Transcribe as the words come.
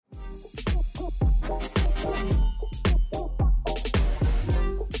Oke,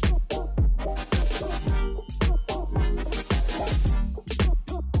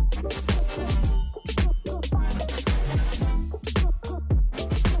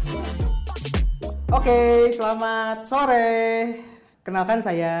 selamat sore. Kenalkan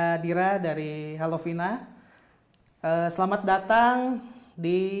saya Dira dari Halovina. Selamat datang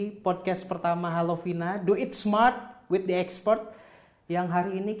di podcast pertama Halovina, Do It Smart with the Expert. Yang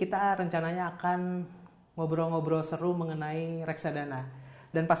hari ini kita rencananya akan ngobrol-ngobrol seru mengenai reksadana.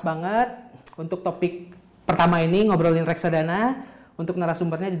 Dan pas banget untuk topik pertama ini ngobrolin reksadana. Untuk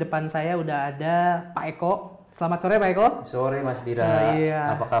narasumbernya di depan saya udah ada Pak Eko. Selamat sore Pak Eko. Sore Mas Dira.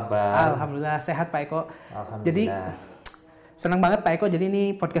 Iya. Apa kabar? Alhamdulillah sehat Pak Eko. Alhamdulillah. Jadi senang banget Pak Eko. Jadi ini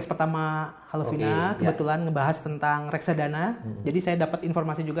podcast pertama Halovina kebetulan ngebahas tentang reksadana. Jadi saya dapat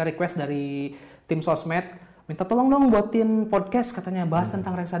informasi juga request dari tim sosmed, minta tolong dong buatin podcast katanya bahas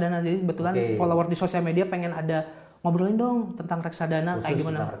tentang reksadana. Jadi kebetulan follower di sosial media pengen ada ngobrolin dong tentang reksadana khusus kayak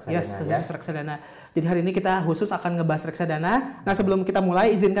gimana. Khusus Reksadana. Jadi hari ini kita khusus akan ngebahas reksadana. Nah, sebelum kita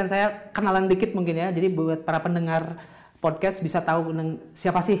mulai izinkan saya kenalan dikit mungkin ya. Jadi buat para pendengar podcast bisa tahu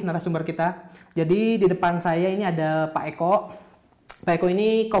siapa sih narasumber kita. Jadi di depan saya ini ada Pak Eko. Pak Eko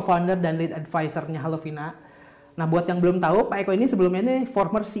ini co-founder dan lead advisor-nya Halovina. Nah, buat yang belum tahu, Pak Eko ini sebelumnya ini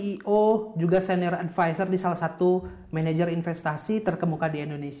former CEO, juga senior advisor di salah satu manajer investasi terkemuka di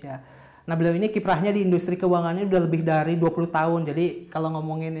Indonesia. Nah, beliau ini kiprahnya di industri keuangannya udah lebih dari 20 tahun. Jadi, kalau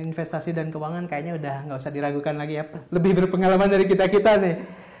ngomongin investasi dan keuangan kayaknya udah nggak usah diragukan lagi ya. Lebih berpengalaman dari kita-kita nih.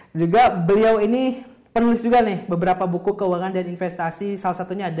 Juga beliau ini penulis juga nih beberapa buku keuangan dan investasi. Salah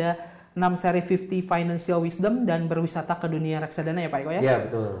satunya ada 6 seri 50 Financial Wisdom dan berwisata ke dunia reksadana ya Pak Eko ya? Iya,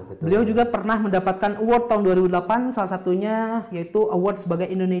 betul. Beliau juga pernah mendapatkan award tahun 2008, salah satunya yaitu award sebagai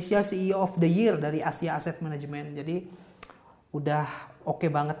Indonesia CEO of the Year dari Asia Asset Management. Jadi udah oke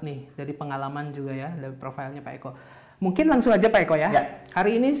banget nih dari pengalaman juga ya, dari profilnya Pak Eko. Mungkin langsung aja Pak Eko ya.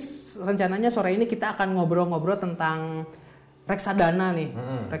 Hari ini rencananya sore ini kita akan ngobrol-ngobrol tentang reksadana nih.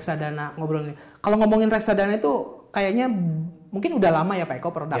 Reksadana ngobrol nih. Kalau ngomongin reksadana itu kayaknya mungkin udah lama ya Pak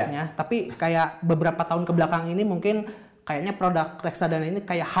Eko produknya, tapi kayak beberapa tahun ke belakang ini mungkin kayaknya produk reksadana ini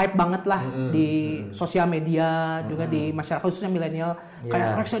kayak hype banget lah di sosial media, juga di masyarakat khususnya milenial.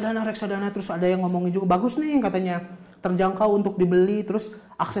 Kayak reksadana terus ada yang ngomongin juga bagus nih katanya, terjangkau untuk dibeli, terus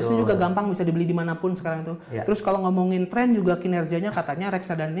aksesnya juga gampang, bisa dibeli dimanapun sekarang itu. Terus kalau ngomongin tren juga kinerjanya katanya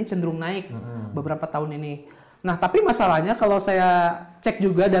reksadana ini cenderung naik beberapa tahun ini. Nah, tapi masalahnya kalau saya cek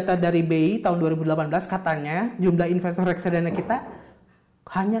juga data dari BI tahun 2018 katanya jumlah investor reksadana kita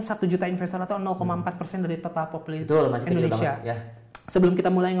hanya 1 juta investor atau 0,4% dari total populasi Indonesia. Ya. Sebelum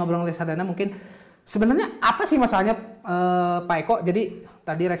kita mulai ngobrol reksadana, mungkin sebenarnya apa sih masalahnya Pak Eko? Jadi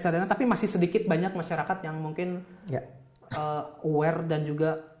tadi reksadana, tapi masih sedikit banyak masyarakat yang mungkin aware dan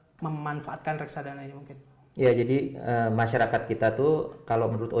juga memanfaatkan reksadana ini mungkin. Ya, jadi masyarakat kita tuh kalau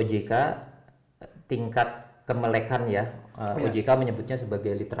menurut OJK tingkat kemelekan ya, OJK menyebutnya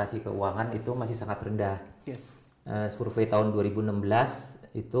sebagai literasi keuangan itu masih sangat rendah. Survei tahun 2016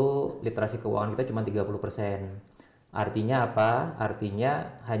 itu literasi keuangan kita cuma 30%. Artinya apa?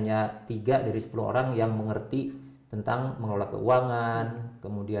 Artinya hanya 3 dari 10 orang yang mengerti tentang mengelola keuangan,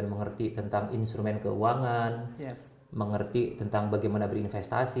 kemudian mengerti tentang instrumen keuangan, mengerti tentang bagaimana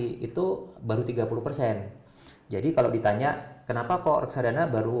berinvestasi, itu baru 30%. Jadi kalau ditanya kenapa kok reksadana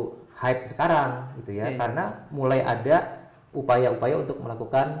baru hype sekarang gitu ya, karena mulai ada upaya-upaya untuk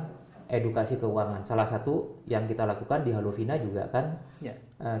melakukan edukasi keuangan. Salah satu yang kita lakukan di Halovina juga kan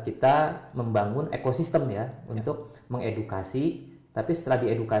kita membangun ekosistem ya untuk mengedukasi, tapi setelah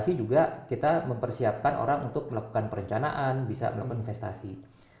diedukasi juga kita mempersiapkan orang untuk melakukan perencanaan, bisa melakukan investasi.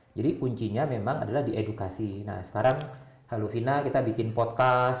 Jadi kuncinya memang adalah di edukasi. Nah, sekarang Halovina kita bikin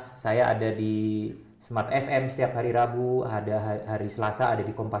podcast, saya ada di Smart FM setiap hari Rabu, ada hari Selasa ada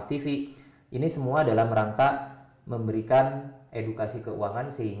di Kompas TV. Ini semua dalam rangka memberikan edukasi keuangan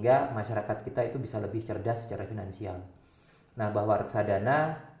sehingga masyarakat kita itu bisa lebih cerdas secara finansial. Nah, bahwa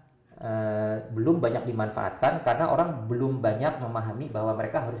reksadana belum banyak dimanfaatkan karena orang belum banyak memahami bahwa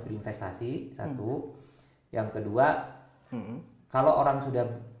mereka harus berinvestasi, satu. Yang kedua, kalau orang sudah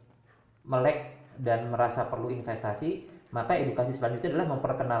melek dan merasa perlu investasi, maka edukasi selanjutnya adalah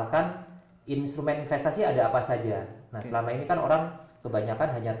memperkenalkan instrumen investasi ada apa saja. Nah, selama ini kan orang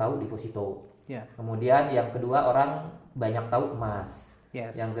kebanyakan hanya tahu deposito. Kemudian yang kedua orang banyak tahu emas.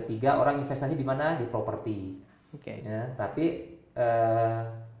 Yang ketiga orang investasi di mana? Di properti. Ya, tapi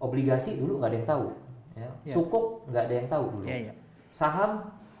obligasi dulu nggak ada yang tahu. Ya. Sukuk nggak ada yang tahu dulu. Saham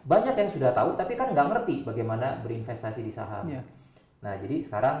banyak yang sudah tahu, tapi kan nggak ngerti bagaimana berinvestasi di saham. Nah, jadi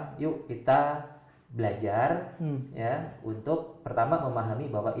sekarang yuk kita belajar ya untuk pertama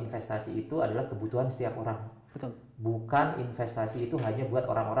memahami bahwa investasi itu adalah kebutuhan setiap orang. Betul. Bukan investasi itu hanya buat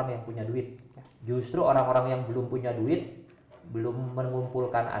orang-orang yang punya duit. Justru orang-orang yang belum punya duit, belum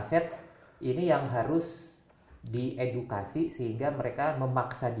mengumpulkan aset, ini yang harus diedukasi sehingga mereka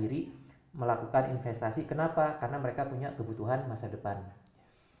memaksa diri melakukan investasi. Kenapa? Karena mereka punya kebutuhan masa depan.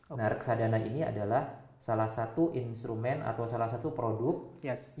 Nah, reksadana ini adalah salah satu instrumen atau salah satu produk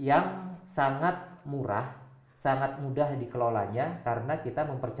yang sangat murah, sangat mudah dikelolanya karena kita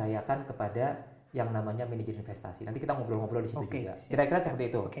mempercayakan kepada yang namanya manajer investasi. Nanti kita ngobrol-ngobrol di situ juga. Kira-kira seperti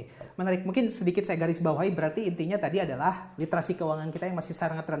itu. Menarik. Mungkin sedikit saya garis bawahi, berarti intinya tadi adalah literasi keuangan kita yang masih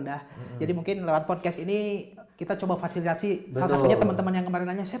sangat rendah. Jadi mungkin lewat podcast ini kita coba fasilitasi. Salah satunya teman-teman yang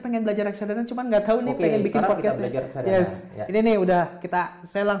kemarin nanya, saya pengen belajar reksadana, cuman nggak tahu nih pengen bikin podcast. Ini nih udah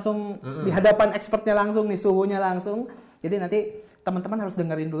saya langsung di hadapan expertnya langsung nih, suhunya langsung. Jadi nanti teman-teman harus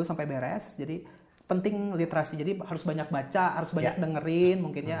dengerin dulu sampai beres. Jadi penting literasi. Jadi harus banyak baca, harus banyak dengerin,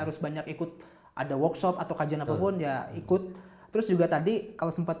 mungkin ya harus banyak ikut ada workshop atau kajian apapun ya ikut. Terus juga tadi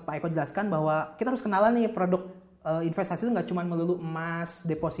kalau sempat Pak Eko jelaskan bahwa kita harus kenalan nih produk investasi itu nggak cuma melulu emas,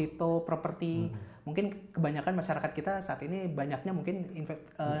 deposito, properti. Mungkin kebanyakan masyarakat kita saat ini banyaknya mungkin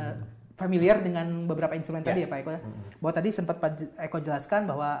familiar dengan beberapa instrumen tadi ya Pak Eko. Bahwa tadi sempat Pak Eko jelaskan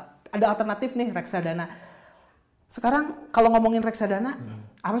bahwa ada alternatif nih reksadana. Sekarang kalau ngomongin reksadana,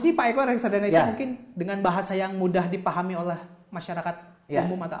 apa sih Pak Eko reksadana itu mungkin dengan bahasa yang mudah dipahami oleh masyarakat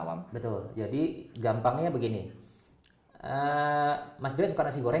umum atau awam? Betul. Jadi gampangnya begini. Mas Dre suka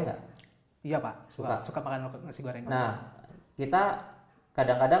nasi goreng nggak? Iya Pak, suka makan nasi goreng. Nah, kita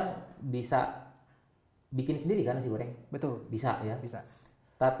kadang-kadang bisa bikin sendiri kan nasi goreng? Betul. Bisa ya? Bisa.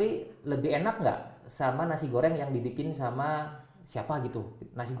 Tapi lebih enak nggak sama nasi goreng yang dibikin sama siapa gitu?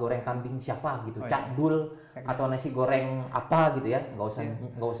 Nasi goreng kambing siapa gitu? Cak Dul atau nasi goreng apa gitu ya?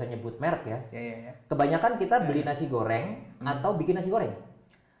 Nggak usah nyebut merek ya. Kebanyakan kita beli nasi goreng atau bikin nasi goreng.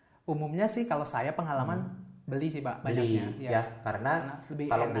 Umumnya sih kalau saya pengalaman beli sih Pak, banyaknya. Beli ya, karena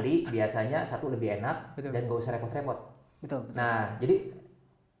kalau beli biasanya satu lebih enak dan nggak usah repot-repot. Betul. Nah, jadi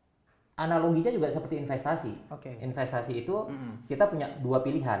analoginya juga seperti investasi. Investasi itu kita punya dua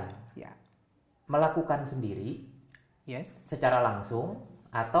pilihan. Melakukan sendiri secara langsung,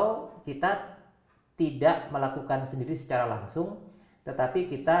 atau kita tidak melakukan sendiri secara langsung,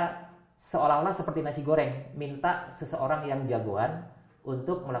 tetapi kita seolah-olah seperti nasi goreng, minta seseorang yang jagoan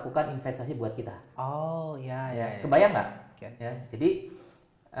untuk melakukan investasi buat kita. Kebayang nggak? Ya, jadi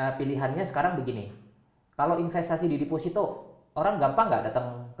pilihannya sekarang begini. Kalau investasi di deposito, orang gampang nggak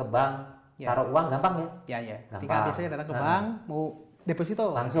datang ke bank, taruh uang gampang ya? Gampang. Tinggal biasanya datang ke bank, mau deposito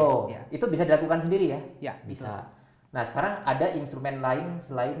langsung. Itu bisa dilakukan sendiri ya? Bisa. Betul. Nah, sekarang ada instrumen lain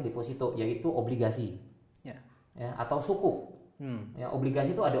selain deposito, yaitu obligasi, atau suku.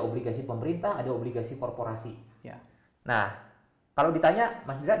 Obligasi itu ada obligasi pemerintah, ada obligasi korporasi. Nah, kalau ditanya,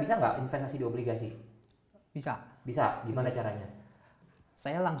 Mas Dira bisa nggak investasi di obligasi? Bisa. Gimana caranya?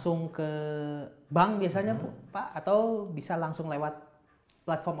 Saya langsung ke bank biasanya Pak, atau bisa langsung lewat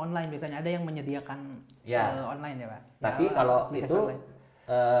platform online, biasanya ada yang menyediakan online ya Pak. Tapi kalau itu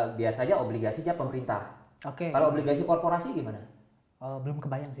biasanya obligasinya pemerintah. Kalau obligasi korporasi gimana? Belum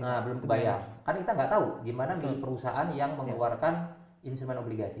kebayang sih. Belum kebayang. Kan kita nggak tahu gimana milih perusahaan yang mengeluarkan instrumen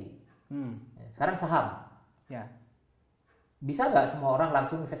obligasi. Sekarang saham. Bisa nggak semua orang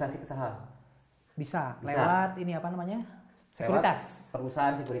langsung investasi ke saham? Bisa. Lewat ini apa namanya? Sekuritas.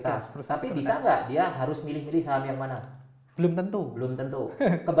 Perusahaan sekuritas. Tapi bisa nggak dia harus milih-milih saham yang mana? Belum tentu.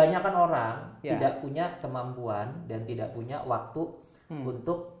 Kebanyakan orang tidak punya kemampuan dan tidak punya waktu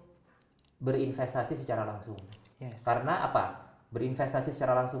untuk berinvestasi secara langsung. Karena apa? Berinvestasi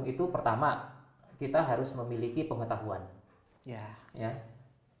secara langsung itu pertama kita harus memiliki pengetahuan.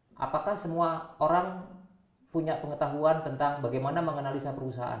 Apakah semua orang punya pengetahuan tentang bagaimana menganalisa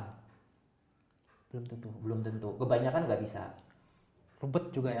perusahaan? Belum tentu. Kebanyakan nggak bisa. Ribet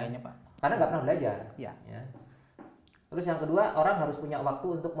juga kayaknya Pak. Karena nggak pernah belajar. Terus yang kedua, orang harus punya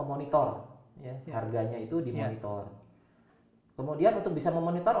waktu untuk memonitor. Harganya itu dimonitor. Kemudian untuk bisa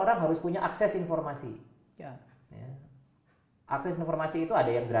memonitor, orang harus punya akses informasi. Akses informasi itu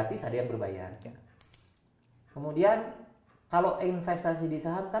ada yang gratis, ada yang berbayar. Kemudian kalau investasi di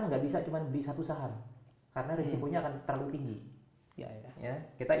saham kan nggak bisa cuma beli satu saham. Karena risikonya akan terlalu tinggi.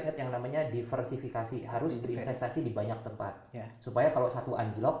 Kita ingat yang namanya diversifikasi, harus berinvestasi di banyak tempat. Supaya kalau satu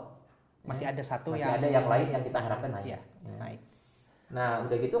anjlok, masih ada ada yang lain yang kita harapkan naik. Nah,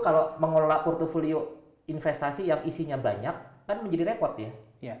 udah gitu kalau mengelola portofolio investasi yang isinya banyak kan menjadi repot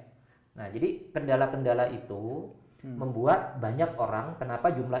ya. Nah, jadi kendala-kendala itu membuat banyak orang,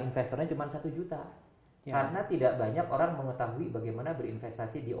 kenapa jumlah investornya cuma 1 juta? Karena tidak banyak orang mengetahui bagaimana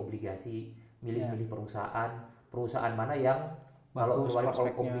berinvestasi di obligasi, milih-milih perusahaan mana yang kalau Bagus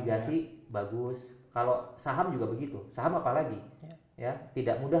keluarin obligasi bagus. Kalau saham juga begitu, saham apalagi ya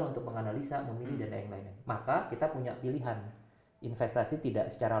tidak mudah untuk menganalisa, memilih dan lain-lain. Maka kita punya pilihan investasi tidak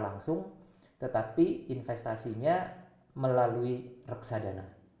secara langsung, tetapi investasinya melalui reksadana.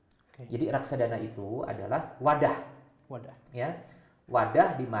 Jadi reksadana itu adalah wadah, ya,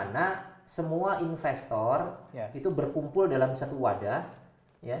 wadah di mana semua investor itu berkumpul dalam satu wadah,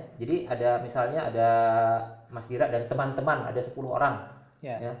 ya. Jadi misalnya ada Mas Dira dan teman-teman ada 10 orang.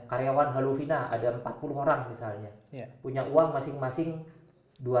 Ya, karyawan Haluvina ada 40 orang misalnya, punya uang masing-masing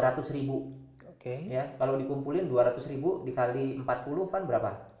 200.000. Ya, kalau dikumpulin 200.000 dikali 40 kan berapa?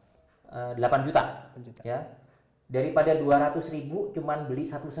 8 juta. Ya, daripada 200.000 cuman beli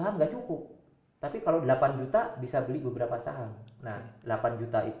satu saham nggak cukup. Tapi kalau 8 juta bisa beli beberapa saham. Nah, 8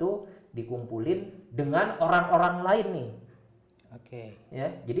 juta itu dikumpulin dengan orang-orang lain nih.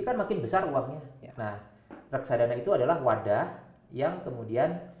 Ya, jadi kan makin besar uangnya. Nah, reksadana itu adalah wadah yang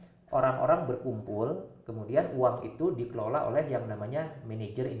kemudian orang-orang berkumpul, kemudian uang itu dikelola oleh yang namanya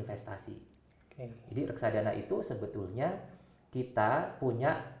manajer investasi. Jadi reksadana itu sebetulnya kita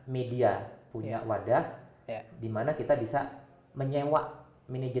punya media, punya wadah, di mana kita bisa menyewa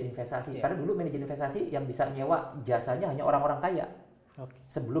manajer investasi. Karena dulu manajer investasi yang bisa nyewa jasanya hanya orang-orang kaya.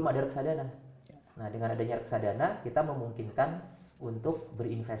 Sebelum ada reksadana. Nah, dengan adanya reksadana kita memungkinkan untuk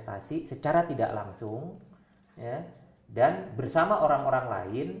berinvestasi secara tidak langsung, ya. Dan bersama orang-orang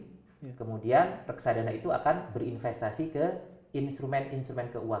lain, kemudian reksadana itu akan berinvestasi ke instrumen-instrumen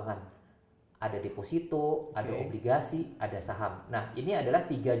keuangan. Ada deposito, ada obligasi, ada saham. Nah, ini adalah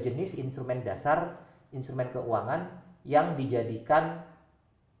 3 jenis instrumen dasar, instrumen keuangan yang dijadikan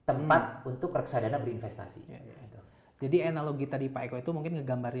tempat untuk reksadana berinvestasi. Jadi analogi tadi Pak Eko itu mungkin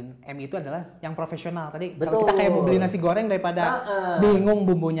ngegambarin MI itu adalah yang profesional. Tadi kalau kita kayak mau beli nasi goreng daripada bingung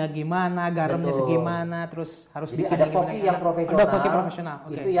bumbunya gimana, garamnya segimana, terus harus jadi bikin ada koki yang profesional. Ada koki profesional.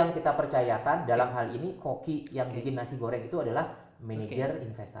 Itu yang kita percayakan. Dalam hal ini koki yang bikin nasi goreng itu adalah manajer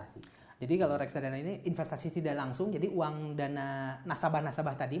investasi. Jadi kalau reksadana ini investasi tidak langsung, jadi uang dana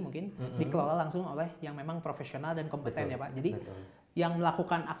nasabah-nasabah tadi mungkin dikelola langsung oleh yang memang profesional dan kompeten ya Pak. Jadi yang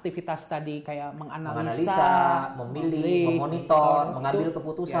melakukan aktivitas tadi kayak menganalisa, memilih, memonitor, mengambil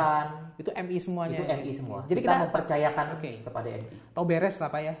keputusan, itu MI semuanya. Itu MI semua. Jadi kita mempercayakan kepada MI. Tahu beres lah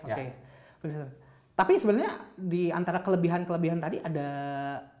Pak ya. Tapi sebenarnya di antara kelebihan-kelebihan tadi ada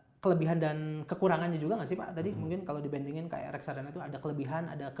kelebihan dan kekurangannya juga nggak sih Pak? Tadi mungkin kalau dibandingin kayak reksadana itu ada kelebihan,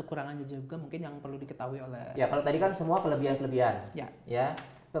 ada kekurangannya juga mungkin yang perlu diketahui oleh. Ya kalau tadi kan semua kelebihan-kelebihan. Ya.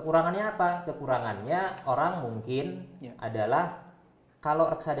 Kekurangannya apa? Kekurangannya orang mungkin adalah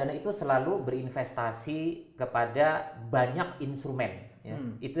kalau reksadana itu selalu berinvestasi kepada banyak instrumen. Ya.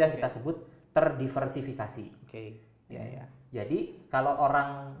 Itu yang kita sebut terdiversifikasi. Jadi kalau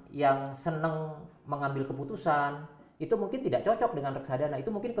orang yang seneng mengambil keputusan itu mungkin tidak cocok dengan reksadana, itu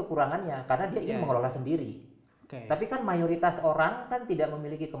mungkin kekurangannya karena dia ingin mengelola sendiri. Tapi kan mayoritas orang kan tidak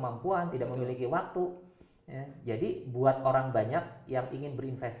memiliki kemampuan, tidak memiliki waktu. Ya. Jadi buat orang banyak yang ingin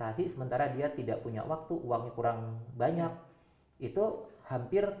berinvestasi sementara dia tidak punya waktu, uangnya kurang banyak, itu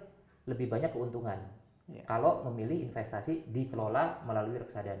hampir lebih banyak keuntungan kalau memilih investasi dikelola melalui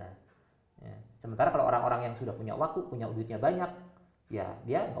reksadana. Ya. Sementara kalau orang-orang yang sudah punya waktu, punya duitnya banyak, ya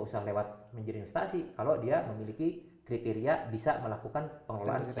dia nggak usah lewat manajer investasi kalau dia memiliki kriteria bisa melakukan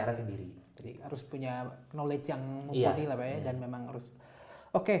pengelolaan secara sendiri. Jadi harus punya knowledge yang mumpuni lah Pak ya, dan memang harus.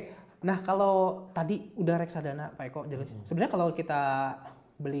 Nah kalau tadi udah reksadana Pak Eko jelas. Sebenarnya kalau kita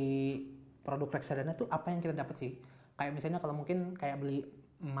beli produk reksadana tuh apa yang kita dapat sih? Kayak misalnya kalau mungkin kayak beli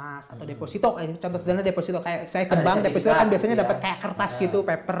emas atau deposito, contoh sederhana deposito kayak saya ke bank, deposito kan biasanya dapat kayak kertas gitu,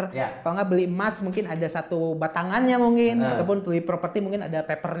 paper. Kalau nggak beli emas mungkin ada satu batangannya mungkin, ataupun beli properti mungkin ada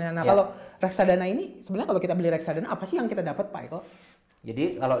papernya. Nah kalau reksadana ini sebenarnya kalau kita beli reksadana apa sih yang kita dapat Pak Eko?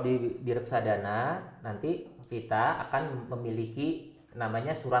 Jadi kalau di reksadana nanti kita akan memiliki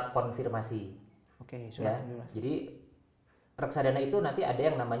namanya surat konfirmasi. Surat konfirmasi. Jadi reksadana itu nanti ada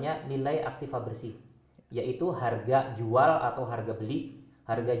yang namanya nilai aktiva bersih, yaitu harga jual atau harga beli.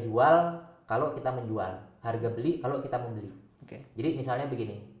 Harga jual kalau kita menjual, harga beli kalau kita membeli. Jadi misalnya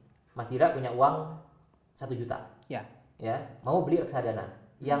begini, Mas Dira punya uang 1 juta, ya, mau beli reksadana.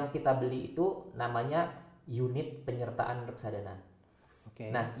 Yang kita beli itu namanya unit penyertaan reksadana.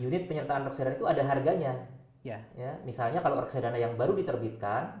 Nah, unit penyertaan reksadana itu ada harganya. Ya, misalnya kalau reksadana yang baru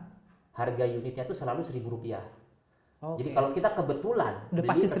diterbitkan, harga unitnya itu selalu Rp1.000. Jadi kalau kita kebetulan udah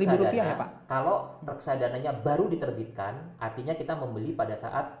pasti Rp1.000 ya Pak? Kalau reksadananya baru diterbitkan, artinya kita membeli pada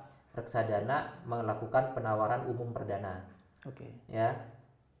saat reksadana melakukan penawaran umum perdana. Ya,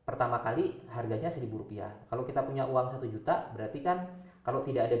 pertama kali harganya Rp1.000. Kalau kita punya uang 1 juta, berarti kan kalau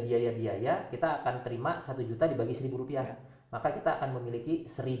tidak ada biaya-biaya, kita akan terima 1 juta dibagi 1.000 rupiah. Ya. Maka kita akan memiliki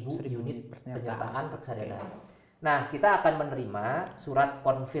 1.000 unit penyertaan reksadana. Okay. Nah, kita akan menerima surat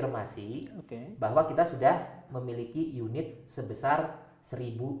konfirmasi bahwa kita sudah memiliki unit sebesar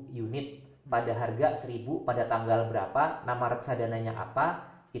 1.000 unit pada harga 1.000 pada tanggal berapa, nama reksadananya apa,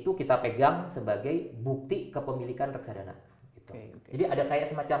 itu kita pegang sebagai bukti kepemilikan reksadana. Gitu. Jadi ada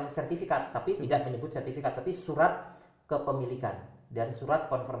kayak semacam sertifikat, tapi tidak menyebut sertifikat, tapi surat kepemilikan dan surat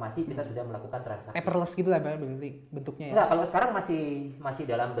konfirmasi kita sudah melakukan transaksi. Paperless gitu lah bentuknya ya? Enggak, kalau sekarang masih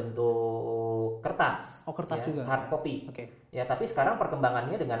dalam bentuk kertas. Oh, kertas ya, juga. Hard copy. Ya, tapi sekarang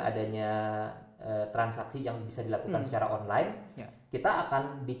perkembangannya dengan adanya transaksi yang bisa dilakukan secara online, kita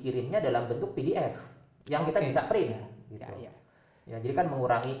akan dikirimnya dalam bentuk PDF yang kita bisa print. Gitu. Ya, jadi kan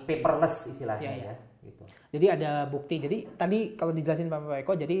mengurangi paperless istilahnya ya. Gitu. Jadi ada bukti. Jadi tadi kalau dijelasin Pak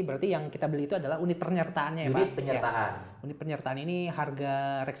Eko, jadi berarti yang kita beli itu adalah unit penyertaannya ya Pak? Unit penyertaan. Ya. Unit penyertaan ini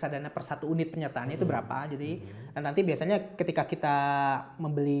harga reksadana per 1 unit penyertaannya itu berapa? Jadi nanti biasanya ketika kita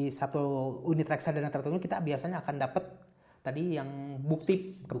membeli 1 unit reksadana tertentu, kita biasanya akan dapat tadi yang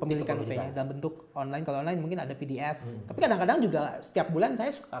bukti kepemilikan UP-nya dalam bentuk online. Kalau online mungkin ada PDF. Tapi kadang-kadang juga setiap bulan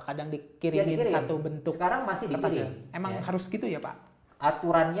saya suka kadang dikirimin satu bentuk. Sekarang masih dikirim. Emang harus gitu ya Pak?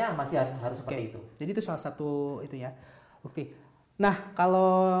 Aturannya masih harus seperti itu. Jadi itu salah satu itu ya. Oke. Nah,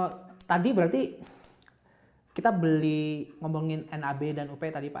 kalau tadi berarti kita beli ngomongin NAB dan UP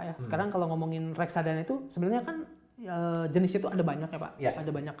tadi Pak ya. Sekarang kalau ngomongin reksadana itu sebenarnya kan jenisnya itu ada banyak ya Pak. Ya. Ada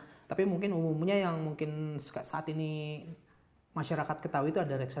banyak. Tapi mungkin umumnya yang mungkin saat ini masyarakat ketahui itu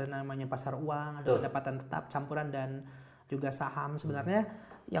ada reksadana namanya pasar uang, ada pendapatan tetap, campuran dan juga saham. Sebenarnya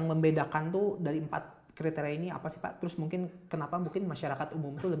yang membedakan tuh dari 4 kriteria ini apa sih Pak? Terus mungkin kenapa mungkin masyarakat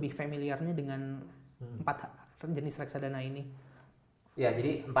umum tuh lebih familiarnya dengan 4 jenis reksadana ini? Ya,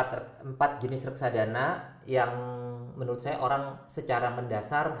 jadi 4 jenis reksadana yang menurut saya orang secara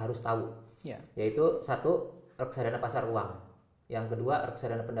mendasar harus tahu. Yaitu 1, reksadana pasar uang. Yang kedua,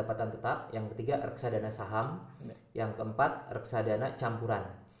 reksadana pendapatan tetap. Yang ketiga, reksadana saham. Yang keempat, reksadana campuran.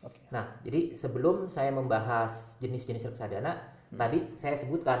 Nah, jadi sebelum saya membahas jenis-jenis reksadana, tadi saya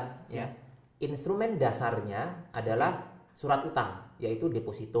sebutkan ya. Instrumen dasarnya adalah surat utang, yaitu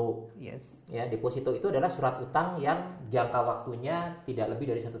deposito. Ya, deposito itu adalah surat utang yang jangka waktunya tidak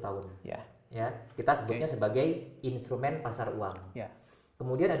lebih dari 1 tahun. Ya, kita sebutnya sebagai instrumen pasar uang.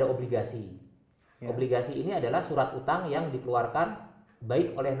 Kemudian ada obligasi. Obligasi ini adalah surat utang yang dikeluarkan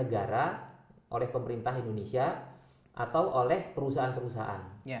baik oleh negara, oleh pemerintah Indonesia, atau oleh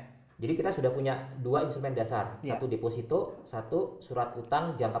perusahaan-perusahaan. Jadi kita sudah punya 2 instrumen dasar, 1 deposito, 1 surat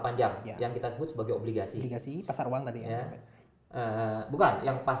utang jangka panjang yang kita sebut sebagai obligasi. Obligasi pasar uang tadi ya. Bukan,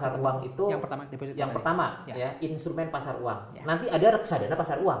 yang pasar uang itu yang pertama deposito. Yang pertama ya, instrumen pasar uang. Nanti ada reksadana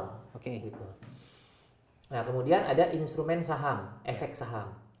pasar uang. Gitu. Nah, kemudian ada instrumen saham, efek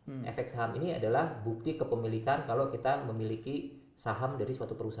saham. Efek saham ini adalah bukti kepemilikan kalau kita memiliki saham dari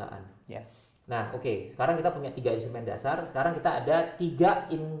suatu perusahaan. Nah, sekarang kita punya 3 instrumen dasar. Sekarang kita ada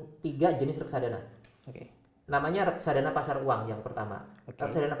 3 jenis reksadana. Namanya reksadana pasar uang yang pertama.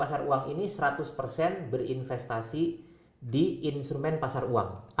 Reksadana pasar uang ini 100% berinvestasi di instrumen pasar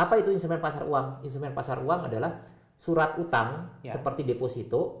uang. Apa itu instrumen pasar uang? Instrumen pasar uang adalah surat utang seperti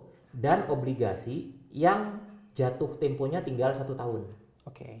deposito dan obligasi yang jatuh temponya tinggal 1 tahun.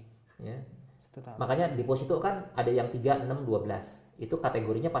 Ya. 1 tahun. Makanya deposito kan ada yang 3, 6, 12. Itu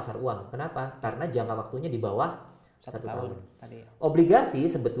kategorinya pasar uang. Kenapa? Karena jangka waktunya di bawah 1 tahun. Obligasi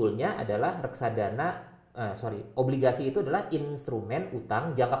sebetulnya adalah obligasi itu adalah instrumen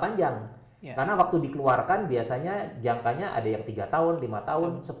utang jangka panjang. Karena waktu dikeluarkan biasanya jangkanya ada yang 3 tahun, 5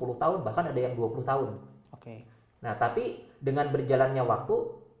 tahun, 10 tahun, bahkan ada yang 20 tahun. Nah, tapi dengan berjalannya waktu,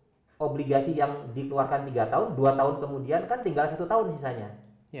 obligasi yang dikeluarkan 3 tahun, 2 tahun kemudian kan tinggal 1 tahun sisanya.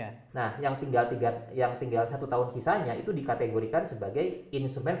 Nah, yang tinggal 1 tahun sisanya itu dikategorikan sebagai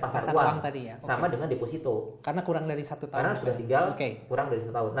instrumen pasar uang tadi ya. Sama dengan deposito. Karena kurang dari 1 tahun. Karena sudah tinggal kurang dari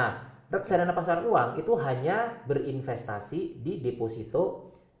 1 tahun. Nah, reksadana pasar uang itu hanya berinvestasi di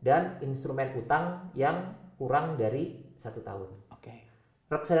deposito dan instrumen utang yang kurang dari 1 tahun.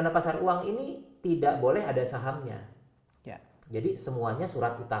 Reksadana pasar uang ini tidak boleh ada sahamnya. Jadi semuanya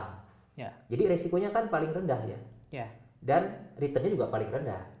surat utang. Jadi resikonya kan paling rendah ya. Dan returnnya juga paling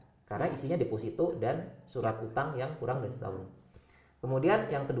rendah karena isinya deposito dan surat utang yang kurang dari 1 tahun. Kemudian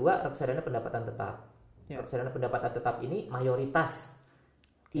yang kedua, reksadana pendapatan tetap. Reksadana pendapatan tetap ini mayoritas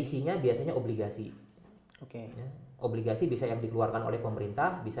isinya biasanya obligasi. Ya, obligasi bisa yang dikeluarkan oleh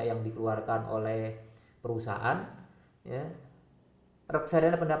pemerintah, bisa yang dikeluarkan oleh perusahaan. Ya.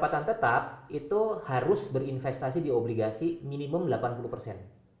 Reksadana pendapatan tetap itu harus berinvestasi di obligasi minimum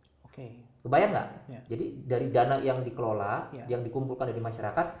 80%. Kebayang nggak? Jadi dari dana yang dikelola, yang dikumpulkan dari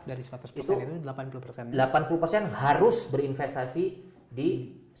masyarakat, dari 100% itu 80%. 80% harus berinvestasi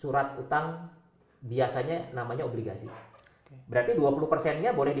di surat utang, biasanya namanya obligasi. Berarti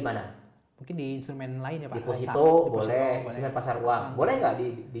 20%-nya boleh di mana? Mungkin di instrumen lain ya Pak. Deposito boleh, instrumen pasar uang. Boleh nggak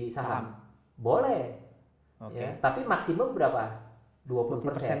di saham? Boleh. Ya, tapi maksimum berapa?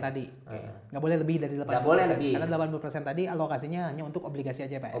 20% tadi. Nggak boleh lebih dari 80%. Nggak boleh lebih. Karena 80% tadi alokasinya hanya untuk obligasi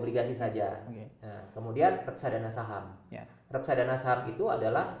aja Pak. Obligasi saja. Nah, kemudian reksadana saham. Reksadana saham itu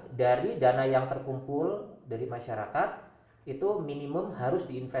adalah dari dana yang terkumpul dari masyarakat, itu minimum harus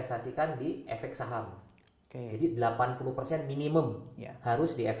diinvestasikan di efek saham. Jadi 80% minimum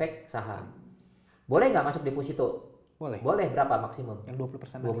harus di efek saham. Boleh nggak masuk deposito? Boleh. Boleh, berapa maksimum? Yang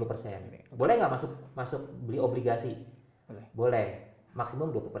 20%. 20%. Boleh nggak masuk beli obligasi? Boleh.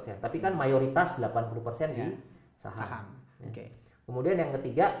 Maksimum 20%. Tapi kan mayoritas 80% di saham. Kemudian yang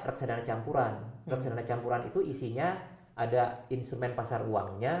ketiga, reksadana campuran. Reksadana campuran itu isinya ada instrumen pasar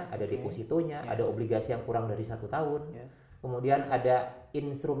uangnya, ada depositonya, ada obligasi yang kurang dari 1 tahun. Kemudian ada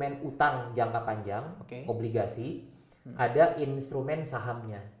instrumen utang jangka panjang, obligasi, ada instrumen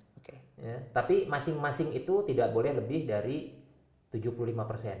sahamnya. Tapi masing-masing itu tidak boleh lebih dari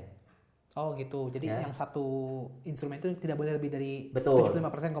 75%. Oh gitu, jadi yang satu instrumen itu tidak boleh lebih dari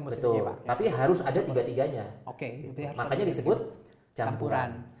 75% komposisinya Pak. Tapi harus ada tiga-tiganya. Makanya disebut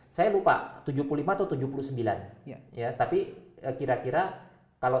campuran. Saya lupa 75 atau 79. Ya, tapi kira-kira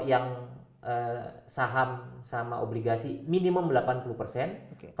kalau yang saham sama obligasi minimum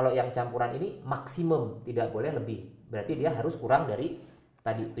 80%. Kalau yang campuran ini maksimum tidak boleh lebih. Berarti dia harus kurang dari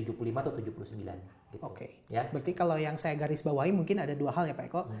tadi 75 atau 79. Gitu. Ya. Berarti kalau yang saya garis bawahi mungkin ada 2 hal ya Pak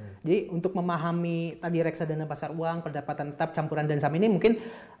Eko. Jadi untuk memahami tadi reksadana pasar uang, pendapatan tetap, campuran dan saham ini mungkin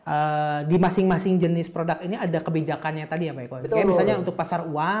di masing-masing jenis produk ini ada kebijakannya tadi ya Pak Eko. Kayak misalnya untuk pasar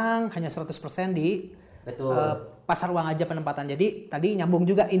uang hanya 100% di pasar uang aja penempatan. Jadi tadi nyambung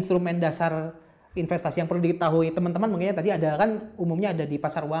juga instrumen dasar investasi yang perlu diketahui teman-teman mungkin tadi ada kan umumnya ada di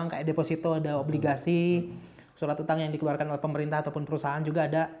pasar uang kayak deposito, ada obligasi, surat utang yang dikeluarkan oleh pemerintah ataupun perusahaan, juga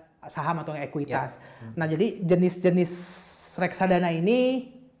ada saham atau ekuitas. Nah, jadi jenis-jenis reksadana ini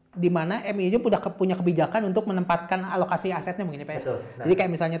di mana MI punya kebijakan untuk menempatkan alokasi asetnya mungkin ya Pak. Jadi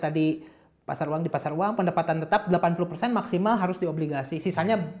kayak misalnya tadi pasar uang di pasar uang, pendapatan tetap 80% maksimal harus di obligasi,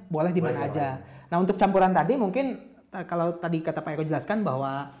 sisanya boleh di mana aja. Nah, untuk campuran tadi mungkin kalau tadi kata Pak Eko jelaskan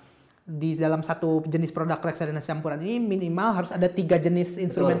bahwa di dalam satu jenis produk reksadana campuran ini minimal harus ada 3 jenis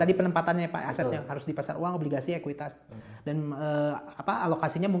instrumen tadi penempatannya Pak, asetnya harus di pasar uang, obligasi, ekuitas. Dan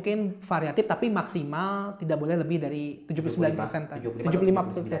alokasinya mungkin variatif tapi maksimal tidak boleh lebih dari 79%.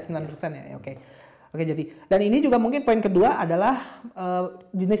 75-79% ya. Oke, jadi dan ini juga mungkin poin kedua adalah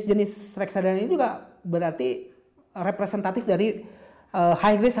jenis-jenis reksadana ini juga berarti representatif dari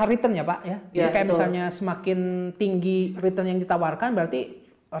high risk high return ya Pak ya. Jadi kayak misalnya semakin tinggi return yang ditawarkan berarti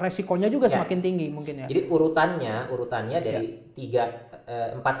resikonya juga semakin tinggi mungkin ya. Jadi urutannya dari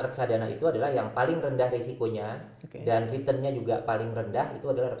 4 reksadana itu adalah yang paling rendah risikonya dan returnnya juga paling rendah itu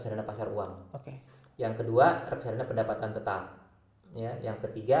adalah reksadana pasar uang. Yang kedua reksadana pendapatan tetap. Ya, yang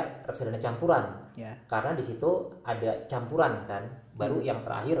ketiga reksadana campuran. Karena di situ ada campuran kan. Baru yang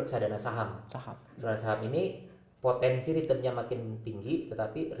terakhir reksadana saham. Reksadana saham ini potensi returnnya makin tinggi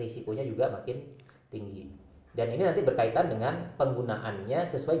tetapi risikonya juga makin tinggi. Dan ini nanti berkaitan dengan penggunaannya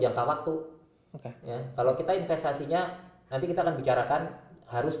sesuai jangka waktu. Ya, kalau kita investasinya, nanti kita akan bicarakan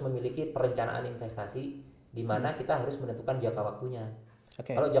harus memiliki perencanaan investasi di mana kita harus menentukan jangka waktunya.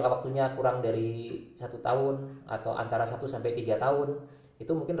 Kalau jangka waktunya kurang dari 1 tahun atau antara 1 sampai 3 tahun,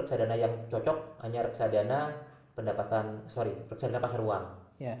 itu mungkin reksadana yang cocok hanya reksadana reksadana pasar uang.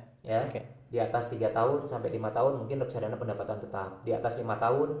 Di atas 3 tahun sampai 5 tahun mungkin reksadana pendapatan tetap. Di atas 5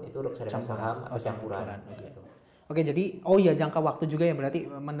 tahun itu reksadana saham atau campuran. Jadi jangka waktu juga yang berarti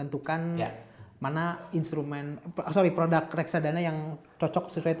menentukan mana produk reksadana yang cocok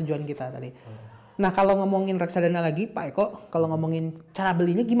sesuai tujuan kita tadi. Nah, kalau ngomongin reksadana lagi Pak Eko, kalau ngomongin cara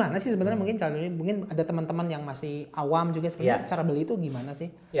belinya gimana sih sebenarnya? Mungkin ada teman-teman yang masih awam juga sebenarnya cara beli itu gimana sih?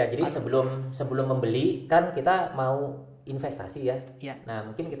 Ya, jadi sebelum membeli kan kita mau investasi ya.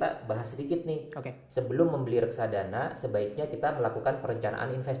 Nah, mungkin kita bahas sedikit nih. Sebelum membeli reksadana, sebaiknya kita melakukan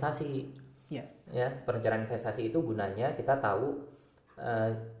perencanaan investasi. Ya, perencanaan investasi itu gunanya kita tahu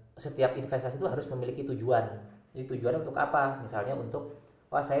setiap investasi itu harus memiliki tujuan. Jadi tujuannya untuk apa? Misalnya untuk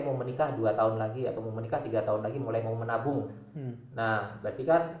saya mau menikah 2 tahun lagi atau mau menikah 3 tahun lagi, mulai mau menabung. Nah, berarti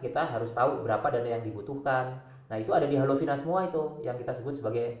kan kita harus tahu berapa dana yang dibutuhkan. Nah, itu ada di Halovina semua itu yang kita sebut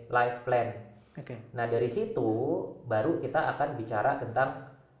sebagai life plan. Nah, dari situ baru kita akan bicara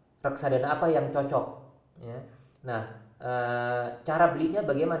tentang reksadana apa yang cocok. Ya. Nah, cara belinya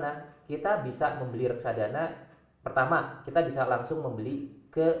bagaimana? kita bisa membeli reksadana. Pertama, kita bisa langsung membeli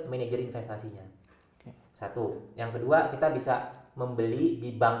ke manajer investasinya. Satu. Yang kedua, kita bisa membeli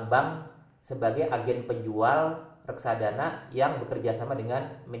di bank-bank sebagai agen penjual reksadana yang bekerja sama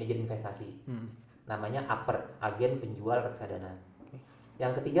dengan manajer investasi. Namanya APERT, agen penjual reksadana.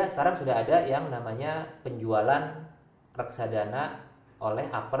 Yang ketiga, sekarang sudah ada yang namanya penjualan reksadana oleh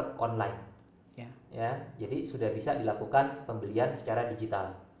APERT online. Ya, jadi sudah bisa dilakukan pembelian secara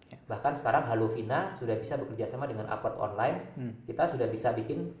digital. Bahkan sekarang Halovina sudah bisa bekerja sama dengan APERT online. Kita sudah bisa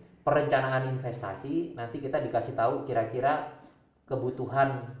bikin perencanaan investasi. Nanti kita dikasih tahu kira-kira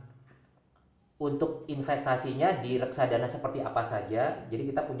kebutuhan untuk investasinya di reksadana seperti apa saja.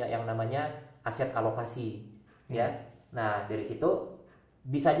 Jadi kita punya yang namanya aset alokasi, ya. Nah, dari situ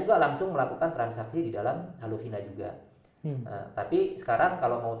bisa juga langsung melakukan transaksi di dalam Halovina juga. Tapi sekarang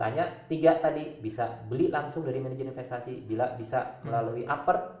kalau mau tanya, 3 tadi bisa beli langsung dari manajer investasi, bisa melalui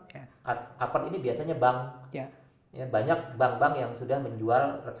APERT. APERT ini biasanya bank. Ya, banyak bank-bank yang sudah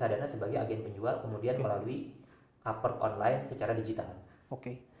menjual reksadana sebagai agen penjual, kemudian melalui APERT online secara digital.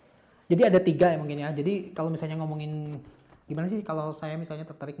 Jadi ada 3 ya mungkin ya. Jadi kalau misalnya ngomongin gimana sih kalau saya misalnya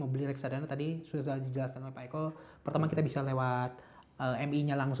tertarik mau beli reksadana, tadi sudah dijelaskan oleh Pak Eko. Pertama kita bisa lewat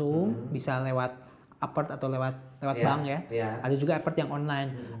MI-nya langsung, bisa lewat APERT atau lewat bank ya. Ada juga APERT yang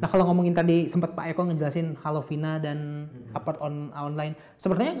online. Nah, kalau ngomongin tadi sempat Pak Eko ngejelasin Halovina dan APERT online.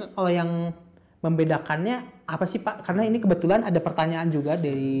 Sebenarnya kalau yang membedakannya apa sih Pak? Karena ini kebetulan ada pertanyaan juga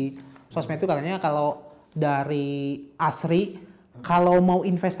dari sosmed itu, katanya kalau dari Asri, kalau mau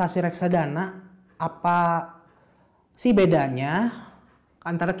investasi reksadana, apa sih bedanya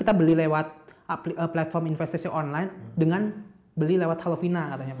antara kita beli lewat platform investasi online dengan beli lewat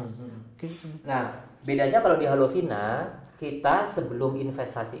Halovina katanya Pak? Nah, bedanya kalau di Halovina, kita sebelum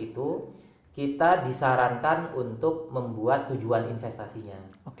investasi itu kita disarankan untuk membuat tujuan investasinya.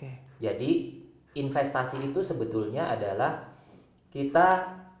 Jadi investasi itu sebetulnya adalah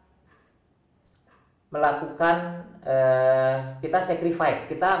kita melakukan kita sacrifice,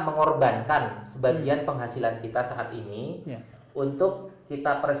 kita mengorbankan sebagian penghasilan kita saat ini untuk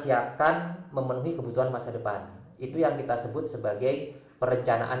kita persiapkan memenuhi kebutuhan masa depan. Itu yang kita sebut sebagai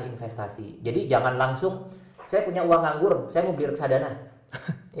perencanaan investasi. Jadi jangan langsung saya punya uang nganggur, saya mau beli reksadana.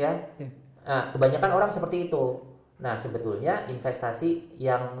 Ya. Nah, kebanyakan orang seperti itu. Nah, sebetulnya investasi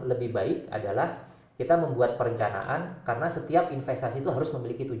yang lebih baik adalah kita membuat perencanaan, karena setiap investasi itu harus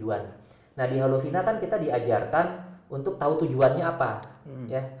memiliki tujuan. Nah, di Halovina kan kita diajarkan untuk tahu tujuannya apa,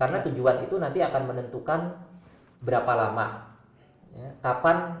 ya, karena tujuan itu nanti akan menentukan berapa lama, ya,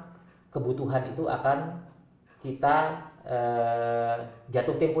 kapan kebutuhan itu akan kita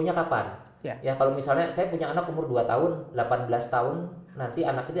jatuh temponya kapan. Ya, kalau misalnya saya punya anak umur 2 tahun, 18 tahun nanti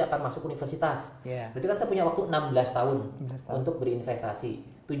anak itu akan masuk universitas. Berarti kan kita punya waktu 16 tahun untuk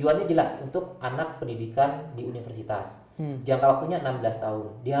berinvestasi. Tujuannya jelas untuk anak pendidikan di universitas. Jangka waktunya 16 tahun.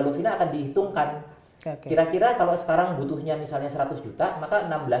 Di Halovina akan dihitungkan. Kira-kira kalau sekarang butuhnya misalnya 100 juta, maka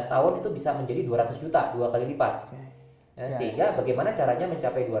 16 tahun itu bisa menjadi 200 juta, 2 kali lipat. Sehingga bagaimana caranya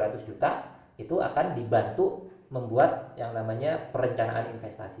mencapai 200 juta itu akan dibantu membuat yang namanya perencanaan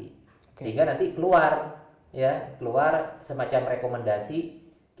investasi. Sehingga nanti keluar semacam rekomendasi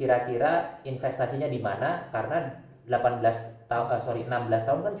kira-kira investasinya di mana, karena 16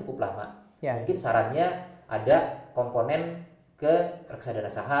 tahun kan cukup lama. Mungkin sarannya ada komponen ke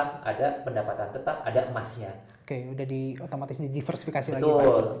reksadana saham, ada pendapatan tetap, ada emasnya. Udah otomatis diversifikasi lagi.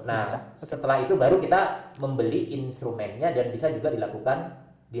 Betul. Nah, setelah itu baru kita membeli instrumennya dan bisa juga dilakukan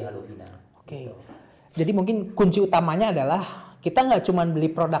di Halovina. Gitu. Jadi mungkin kunci utamanya adalah kita nggak cuma beli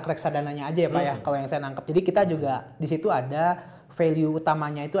produk reksadananya aja ya Pak ya, kalau yang saya nangkep. Jadi kita juga di situ ada value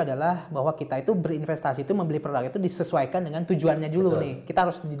utamanya itu adalah bahwa kita itu berinvestasi itu membeli produk itu disesuaikan dengan tujuannya dulu. Nih. Kita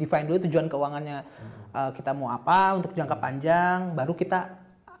harus define dulu tujuan keuangannya. Kita mau apa untuk jangka panjang, baru kita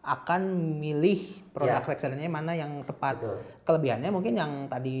akan milih produk reksadananya mana yang tepat. Kelebihannya mungkin yang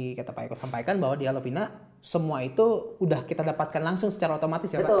tadi kata Pak Eko sampaikan, bahwa di Halovina semua itu udah kita dapatkan langsung secara otomatis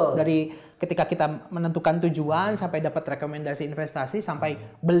ya Pak. Dari ketika kita menentukan tujuan sampai dapat rekomendasi investasi, sampai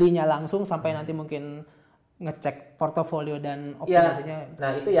belinya langsung, sampai nanti mungkin ngecek portofolio dan optimasinya.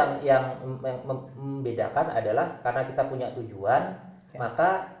 Nah, itu yang membedakan adalah karena kita punya tujuan,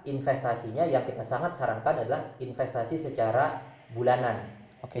 maka investasinya yang kita sangat sarankan adalah investasi secara bulanan.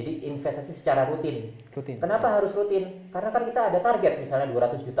 Jadi investasi secara rutin. Kenapa harus rutin? Karena kan kita ada target misalnya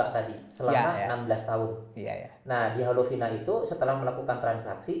 200 juta tadi selama 16 tahun. Nah, di Halovina itu setelah melakukan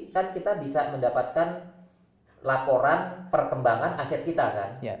transaksi kan kita bisa mendapatkan laporan perkembangan aset kita kan.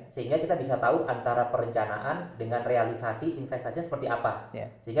 Sehingga kita bisa tahu antara perencanaan dengan realisasi investasinya seperti apa.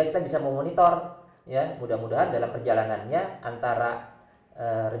 Sehingga kita bisa memonitor, ya, mudah-mudahan dalam perjalanannya antara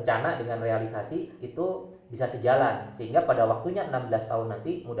rencana dengan realisasi itu bisa sejalan, sehingga pada waktunya 16 tahun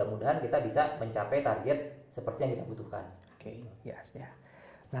nanti mudah-mudahan kita bisa mencapai target seperti yang kita butuhkan. Oke, ya.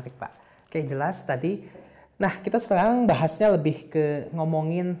 Menarik Pak. Oke, jelas tadi. Nah, kita sekarang bahasnya lebih ke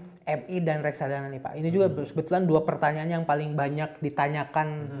ngomongin MI dan reksadana nih Pak. Ini juga kebetulan dua pertanyaan yang paling banyak ditanyakan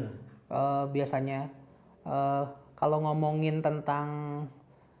biasanya. Kalau ngomongin tentang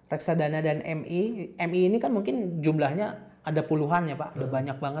reksadana dan MI ini kan mungkin jumlahnya ada puluhan ya Pak, ada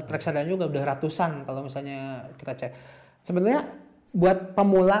banyak banget. Reksadana juga udah ratusan kalau misalnya kita cek. Sebenarnya buat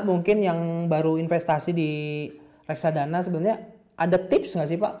pemula mungkin yang baru investasi di reksadana, sebenarnya ada tips nggak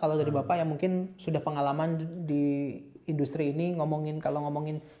sih Pak kalau dari Bapak yang mungkin sudah pengalaman di industri ini, kalau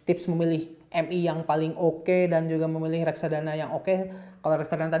ngomongin tips memilih MI yang paling oke dan juga memilih reksadana yang oke. Kalau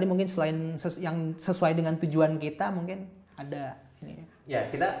reksadana tadi mungkin selain yang sesuai dengan tujuan kita, mungkin ada ini. Ya,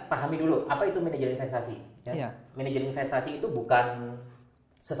 kita pahami dulu apa itu manajer investasi. Ya. Manajer investasi itu bukan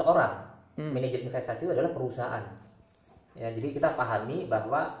seseorang. Manajer investasi itu adalah perusahaan. Ya, jadi kita pahami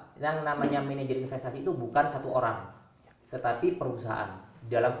bahwa yang namanya manajer investasi itu bukan satu orang, tetapi perusahaan.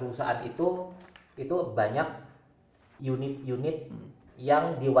 Dalam perusahaan itu banyak unit-unit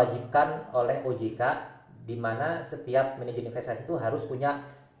yang diwajibkan oleh OJK, di mana setiap manajer investasi itu harus punya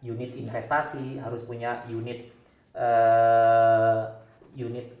unit investasi, harus punya unit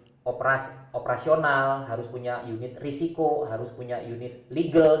operasional, harus punya unit risiko, harus punya unit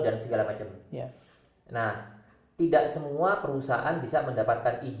legal dan segala macam. Nah, tidak semua perusahaan bisa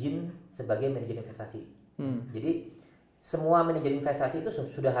mendapatkan izin sebagai manajer investasi. Jadi semua manajer investasi itu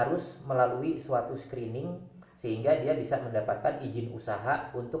sudah harus melalui suatu screening sehingga dia bisa mendapatkan izin usaha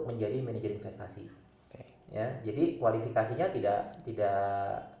untuk menjadi manajer investasi. Ya, jadi kualifikasinya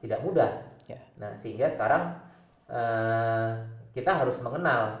tidak mudah. Nah, sehingga sekarang kita harus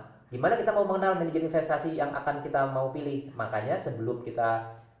mengenal gimana kita mau mengenal manajer investasi yang akan kita mau pilih. Makanya sebelum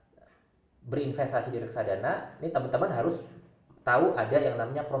kita berinvestasi di reksadana, ini teman-teman harus tahu ada yang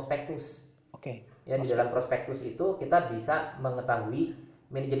namanya prospektus. Ya, di dalam prospektus itu kita bisa mengetahui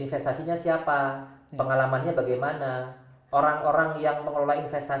manajer investasinya siapa, pengalamannya bagaimana, orang-orang yang mengelola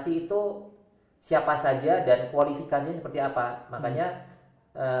investasi itu siapa saja dan kualifikasinya seperti apa. Makanya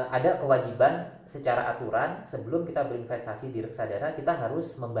ada kewajiban secara aturan sebelum kita berinvestasi di reksadana kita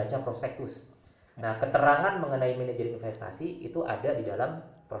harus membaca prospektus. Nah, keterangan mengenai manajer investasi itu ada di dalam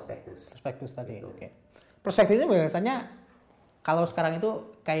prospektus. Prospektus tadi. Prospektusnya biasanya kalau sekarang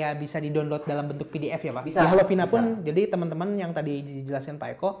itu kayak bisa di-download dalam bentuk PDF ya Pak? Bisa. Di Halovina pun, jadi teman-teman yang tadi dijelaskan Pak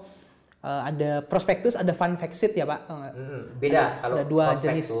Eko, ada prospektus, ada fund fact sheet ya Pak? Beda. Kalau ada dua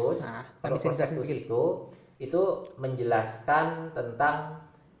prospektus, jenis. Kalau prospektus itu menjelaskan tentang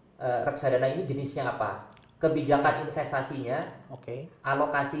reksadana ini jenisnya apa, kebijakan investasinya,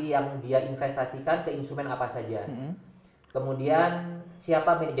 alokasi yang dia investasikan ke instrumen apa saja, kemudian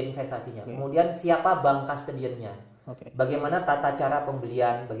siapa manajer investasinya, kemudian siapa bank custodiannya. Bagaimana tata cara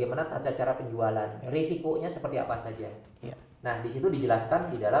pembelian, bagaimana tata cara penjualan, risikonya seperti apa saja. Nah, di situ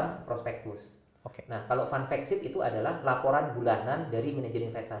dijelaskan di dalam prospektus. Nah, kalau fund fact sheet itu adalah laporan bulanan dari manajer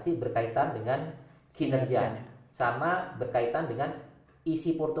investasi berkaitan dengan kinerja, sama berkaitan dengan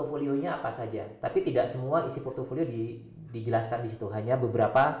isi portofolionya apa saja. Tapi tidak semua isi portofolio dijelaskan di situ, hanya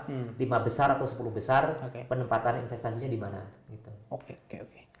beberapa 5 besar atau 10 besar penempatan investasinya di mana. Gitu. Oke.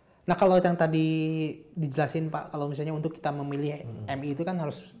 Nah, kalau yang tadi dijelasin Pak, kalau misalnya untuk kita memilih MI itu kan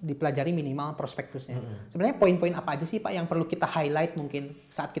harus dipelajari minimal prospektusnya. Sebenarnya poin-poin apa aja sih Pak yang perlu kita highlight mungkin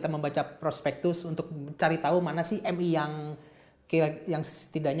saat kita membaca prospektus untuk cari tahu mana sih MI yang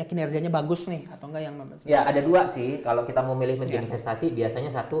setidaknya kinerjanya bagus nih atau enggak yang Ya, ada dua sih. Kalau kita memilih manajer investasi,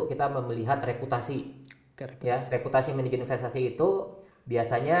 biasanya satu kita melihat reputasi. Ya, reputasi manajer investasi itu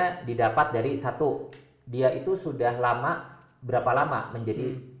biasanya didapat dari satu, dia itu sudah berapa lama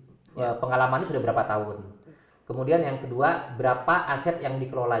menjadi pengalamannya sudah berapa tahun. Kemudian yang kedua, berapa aset yang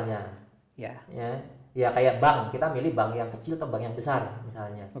dikelolanya. Ya kayak bank, kita milih bank yang kecil atau bank yang besar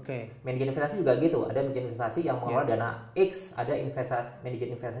misalnya. Manajer investasi juga gitu, ada manajer investasi yang mengelola dana X, ada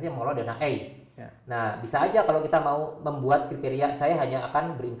manajer investasi yang mengelola dana Y. Nah, bisa aja kalau kita mau membuat kriteria, saya hanya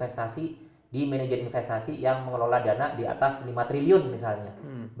akan berinvestasi di manajer investasi yang mengelola dana di atas 5 triliun misalnya.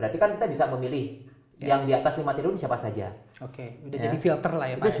 Berarti kan kita bisa memilih yang di atas 5 triliun siapa saja. Udah jadi filter lah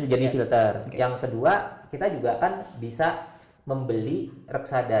ya Pak. Itu sudah jadi filter. Yang kedua, kita juga kan bisa membeli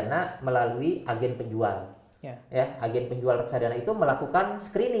reksadana melalui agen penjual. Agen penjual reksadana itu melakukan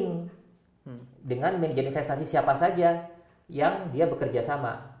screening dengan manajer investasi siapa saja yang dia bekerja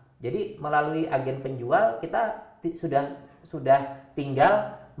sama. Jadi melalui agen penjual kita sudah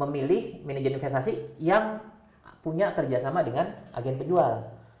tinggal memilih manajer investasi yang punya kerjasama dengan agen penjual,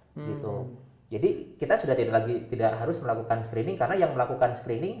 gitu. Jadi kita sudah tidak harus melakukan screening, karena yang melakukan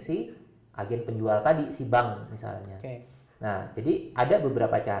screening si agen penjual tadi, si bank misalnya. Nah, jadi ada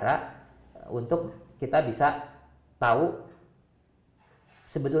beberapa cara untuk kita bisa tahu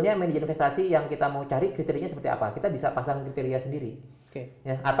sebetulnya manajer investasi yang kita mau cari kriterianya seperti apa. Kita bisa pasang kriteria sendiri.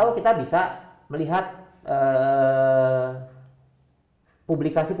 Ya, atau kita bisa melihat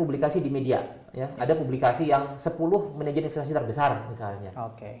publikasi-publikasi di media. Ya. Ada publikasi yang 10 manajer investasi terbesar misalnya.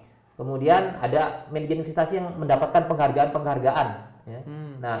 Kemudian ada manajer investasi yang mendapatkan penghargaan-penghargaan. Ya.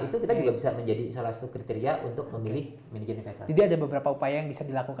 Nah, itu kita juga bisa menjadi salah satu kriteria untuk memilih manajer investasi. Jadi ada beberapa upaya yang bisa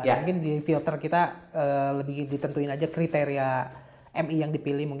dilakukan. Ya. Mungkin di filter kita lebih ditentuin aja kriteria MI yang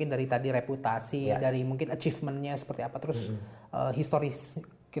dipilih, mungkin dari tadi reputasi, dari mungkin achievement-nya seperti apa, terus historis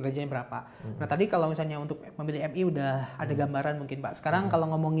kinerjanya berapa. Nah, tadi kalau misalnya untuk memilih MI udah ada gambaran mungkin, Pak. Sekarang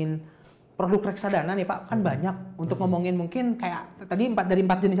kalau ngomongin produk reksadana nih, Pak, kan banyak. Untuk ngomongin mungkin kayak tadi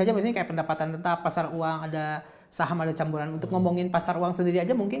 4 jenis aja, misalnya kayak pendapatan tetap, pasar uang, ada saham, ada campuran. Untuk ngomongin pasar uang sendiri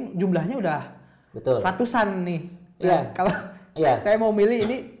aja mungkin jumlahnya udah ratusan nih. Kalau saya mau milih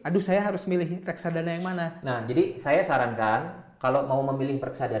ini, saya harus milih reksadana yang mana? Nah, jadi saya sarankan kalau mau memilih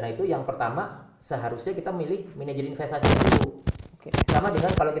reksadana itu yang pertama seharusnya kita milih manajer investasi dulu. Sama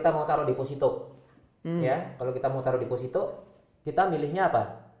dengan kalau kita mau taruh deposito. Ya, kalau kita mau taruh deposito, kita milihnya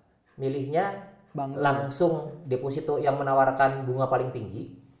apa? Milihnya bank langsung deposito yang menawarkan bunga paling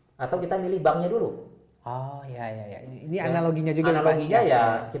tinggi, atau kita milih banknya dulu. Ini analoginya juga. Analoginya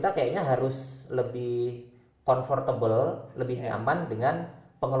kita kayaknya harus lebih comfortable, lebih nyaman dengan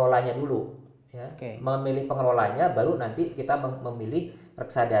pengelolanya dulu. Ya. Memilih pengelolanya, baru nanti kita memilih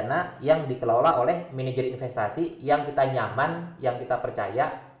reksadana yang dikelola oleh manajer investasi yang kita nyaman, yang kita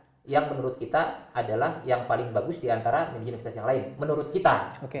percaya, yang menurut kita adalah yang paling bagus di antara manajer investasi yang lain. Menurut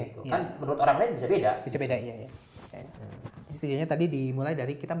kita, gitu. Kan menurut orang lain bisa beda. Iya. Setidaknya tadi dimulai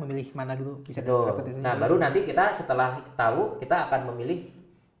dari kita memilih mana dulu. Nah, baru nanti kita setelah tahu, kita akan memilih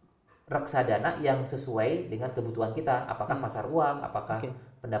reksadana yang sesuai dengan kebutuhan kita. Apakah pasar uang, apakah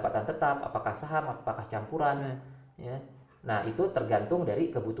pendapatan tetap, apakah saham, apakah campuran. Ya. Nah, itu tergantung dari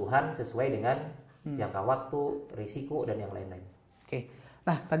kebutuhan sesuai dengan jangka waktu, risiko, dan yang lain-lain.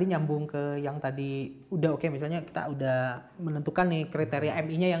 Nah, tadi nyambung ke yang tadi udah misalnya kita udah menentukan nih kriteria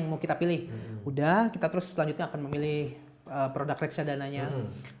MI-nya yang mau kita pilih. Udah, kita terus selanjutnya akan memilih produk reksadananya.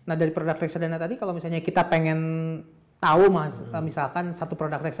 Nah, dari produk reksadana tadi kalau misalnya kita pengen tahu misalkan satu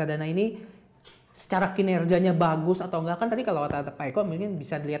produk reksadana ini secara kinerjanya bagus atau enggak, kan tadi kalau kata Pak Eko mungkin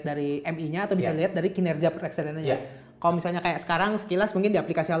bisa dilihat dari MI-nya atau bisa dilihat dari kinerja reksadananya. Kalau misalnya kayak sekarang sekilas mungkin di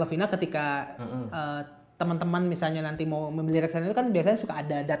aplikasi Alovina ketika teman-teman misalnya nanti mau memilih reksadana itu kan biasanya suka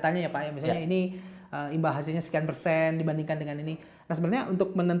ada datanya ya Pak, ya misalnya ini imbal hasilnya sekian persen dibandingkan dengan ini. Nah, sebenarnya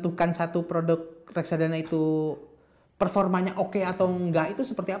untuk menentukan satu produk reksadana itu performanya oke atau enggak itu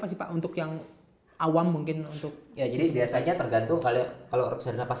seperti apa sih Pak untuk yang awam mungkin untuk? Ya, jadi biasanya tergantung kalau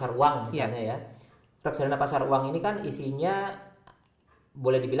reksadana pasar uang misalnya reksadana pasar uang ini kan isinya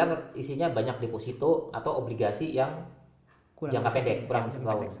boleh dibilang isinya banyak deposito atau obligasi yang jangka pendek, kurang satu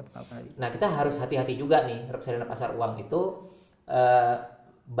tahun. Nah, kita harus hati-hati juga nih, reksadana pasar uang itu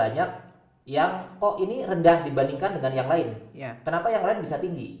banyak yang kok ini rendah dibandingkan dengan yang lain. Kenapa yang lain bisa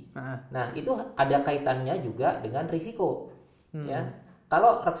tinggi? Nah, itu ada kaitannya juga dengan risiko. Ya,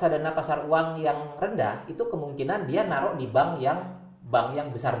 kalau reksadana pasar uang yang rendah itu kemungkinan dia naruh di bank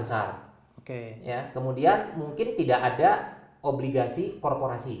yang besar-besar. Ya, kemudian mungkin tidak ada obligasi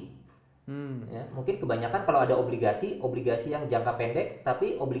korporasi. Ya, mungkin kebanyakan kalau ada obligasi yang jangka pendek,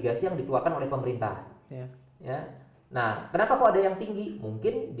 tapi obligasi yang dikeluarkan oleh pemerintah. Ya. Nah, kenapa kok ada yang tinggi?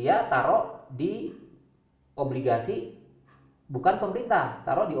 Mungkin dia taruh di obligasi bukan pemerintah,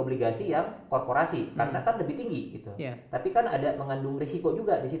 taruh di obligasi yang korporasi karena kan lebih tinggi gitu. Tapi kan ada mengandung risiko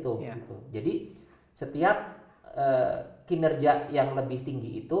juga di situ. Gitu. Jadi setiap kinerja yang lebih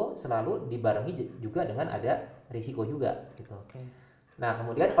tinggi itu selalu dibarengi juga dengan ada risiko juga gitu. Nah,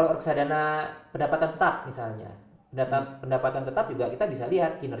 kemudian kalau reksadana pendapatan tetap misalnya, pendapatan tetap juga kita bisa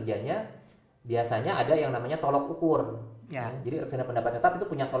lihat kinerjanya biasanya ada yang namanya tolok ukur. Jadi reksadana pendapatan tetap itu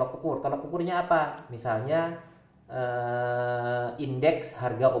punya tolok ukur. Tolok ukurnya apa? Misalnya indeks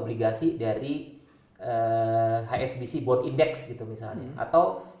harga obligasi dari HSBC Bond Index gitu misalnya,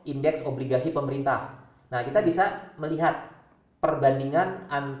 atau indeks obligasi pemerintah. Nah, kita bisa melihat perbandingan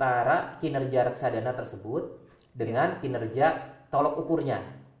antara kinerja reksadana tersebut dengan kinerja tolok ukurnya.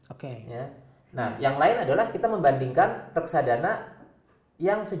 Ya. Nah, yang lain adalah kita membandingkan reksadana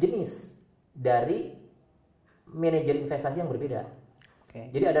yang sejenis dari manajer investasi yang berbeda.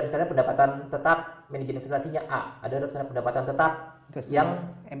 Jadi ada reksadana pendapatan tetap manajer investasinya A, ada reksadana pendapatan tetap yang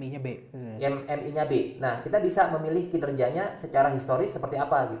MI-nya B. MI-nya B. Nah, kita bisa memilih kinerjanya secara historis seperti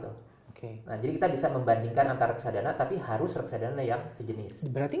apa gitu. Nah, jadi kita bisa membandingkan antara reksadana, tapi harus reksadana yang sejenis.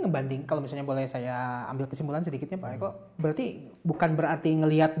 Berarti ngebanding, kalau misalnya boleh saya ambil kesimpulan sedikitnya Pak Eko, berarti bukan berarti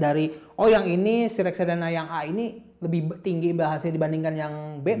ngelihat dari, yang ini si reksadana yang A ini lebih tinggi bahasnya dibandingkan yang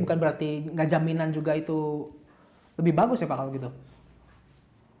B, bukan berarti nggak jaminan juga itu lebih bagus ya Pak kalau gitu?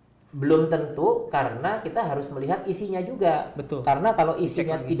 Belum tentu, karena kita harus melihat isinya juga. Betul. Karena kalau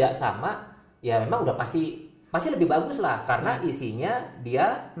isinya tidak sama, ya memang udah pasti lebih bagus lah, karena isinya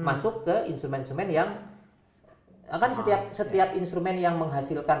dia masuk ke instrumen-instrumen yang akan setiap instrumen yang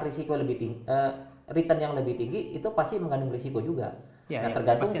menghasilkan risiko lebih tinggi, return yang lebih tinggi itu pasti mengandung risiko juga. Nah,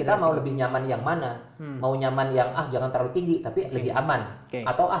 tergantung kita mau lebih nyaman yang mana. Mau nyaman yang jangan terlalu tinggi tapi lebih aman,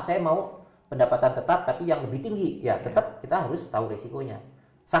 atau saya mau pendapatan tetap tapi yang lebih tinggi. Ya tetap kita harus tahu risikonya.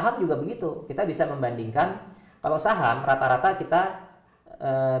 Saham juga begitu, kita bisa membandingkan. Kalau saham rata-rata kita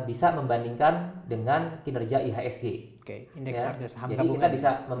bisa membandingkan dengan kinerja IHSG. Indeks harga saham jadi gabungan. kita bisa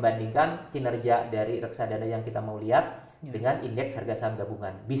membandingkan kinerja dari reksadana yang kita mau lihat dengan indeks harga saham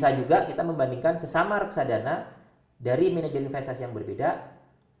gabungan. Bisa juga kita membandingkan sesama reksadana dari manajer investasi yang berbeda,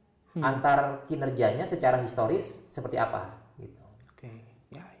 antar kinerjanya secara historis seperti apa gitu.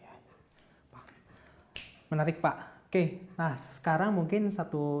 Menarik Pak. Nah sekarang mungkin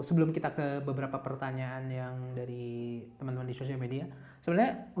sebelum kita ke beberapa pertanyaan yang dari teman-teman di sosial media,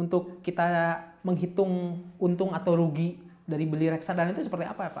 sebenarnya untuk kita menghitung untung atau rugi dari beli reksadana itu seperti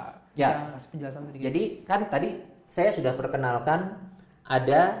apa ya Pak? Kasih penjelasan sedikit. Jadi kan tadi saya sudah perkenalkan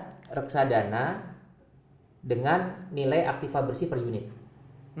ada reksadana dengan nilai aktiva bersih per unit.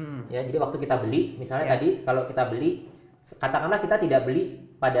 Ya, jadi waktu kita beli, misalnya tadi kalau kita beli, katakanlah kita tidak beli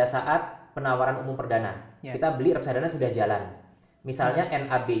pada saat penawaran umum perdana. Kita beli reksadana sudah jalan. Misalnya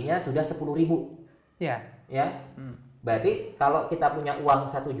NAB-nya sudah 10.000. Berarti kalau kita punya uang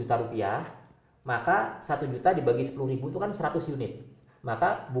 1 juta rupiah, maka 1 juta dibagi 10.000 itu kan 100 unit.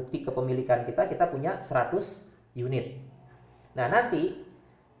 Maka bukti kepemilikan kita punya 100 unit. Nah, nanti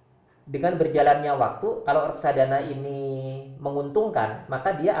dengan berjalannya waktu, kalau reksadana ini menguntungkan,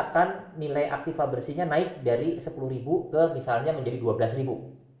 maka dia akan nilai aktiva bersihnya naik dari 10.000 ke misalnya menjadi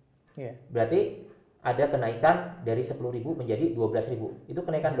 12.000. Berarti ada kenaikan dari 10.000 menjadi 12.000. Itu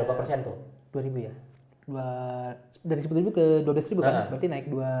kenaikan berapa persen tuh? 2.000 ya? Dari 10.000 ke 12.000 kan? Berarti naik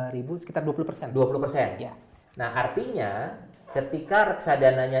 2.000 sekitar 20%. 20%. Ya. Nah, artinya ketika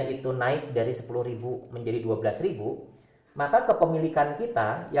reksadananya itu naik dari 10.000 menjadi 12.000, maka kepemilikan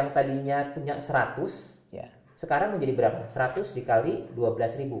kita yang tadinya punya 100, sekarang menjadi berapa? 100 dikali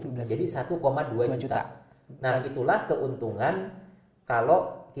 12.000. Jadi 1,2 juta. Nah, itulah keuntungan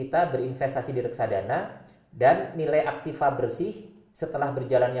kalau kita berinvestasi di reksadana dan nilai aktiva bersih setelah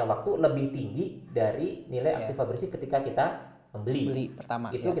berjalannya waktu lebih tinggi dari nilai aktiva bersih ketika kita membeli pertama.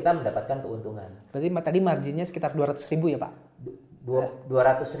 Itu kita mendapatkan keuntungan. Berarti tadi marginnya sekitar 200.000 ya Pak?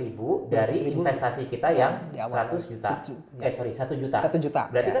 200.000 dari investasi kita yang 100 juta. 1 juta. 1 juta.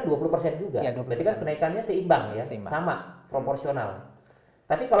 Berarti kan 20% juga. 20%. Berarti kan kenaikannya seimbang ya, sama, proporsional.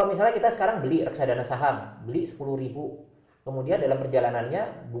 Tapi kalau misalnya kita sekarang beli reksadana saham, beli 10.000, kemudian dalam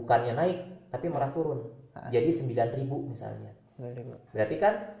perjalanannya bukannya naik tapi malah turun. Jadi 9.000 misalnya. Berarti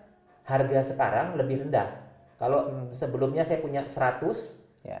kan harga sekarang lebih rendah. Kalau sebelumnya saya punya 100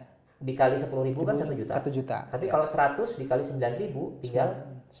 dikali 10.000 kan 1 juta. 1 juta. Tapi kalau 100 dikali 9.000 tinggal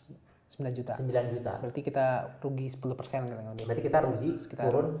 9 juta. 9 juta. Berarti kita rugi 10%. Berarti kita rugi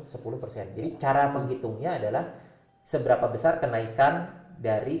turun 10%. Jadi cara menghitungnya adalah seberapa besar kenaikan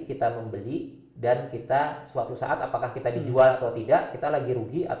dari kita membeli dan kita suatu saat apakah kita dijual atau tidak, kita lagi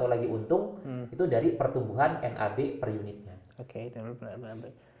rugi atau lagi untung, itu dari pertumbuhan NAB per unitnya.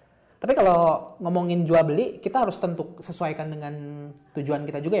 Tapi kalau ngomongin jual beli, kita harus tentu sesuaikan dengan tujuan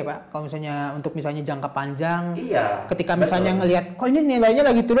kita juga ya Pak. Kalau misalnya untuk jangka panjang, ketika misalnya ngelihat, kok ini nilainya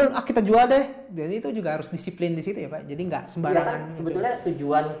lagi turun, kita jual deh. Jadi itu juga harus disiplin di situ ya Pak. Jadi nggak sembarangan. Sebetulnya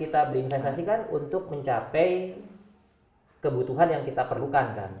tujuan kita berinvestasi kan untuk mencapai kebutuhan yang kita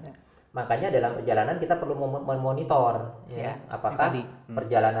perlukan kan. Makanya dalam perjalanan kita perlu memonitor apakah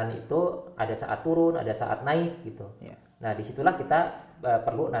perjalanan itu ada saat turun, ada saat naik gitu. Nah, disitulah kita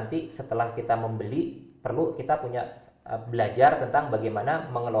perlu nanti setelah kita membeli, perlu kita punya belajar tentang bagaimana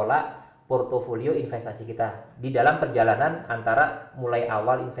mengelola portofolio investasi kita di dalam perjalanan antara mulai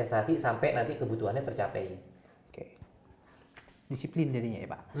awal investasi sampai nanti kebutuhannya tercapai. Disiplin jadinya ya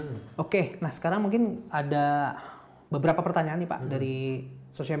Pak. Nah sekarang mungkin ada beberapa pertanyaan nih Pak dari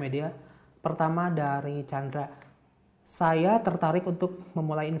sosial media. Pertama dari Chandra, saya tertarik untuk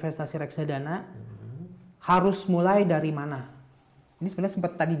memulai investasi reksadana, harus mulai dari mana? Ini sebenarnya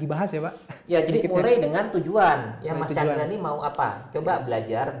sempat tadi dibahas ya Pak? Ya, jadi mulai dengan tujuan. Yang Mas Chandra ini mau apa? Coba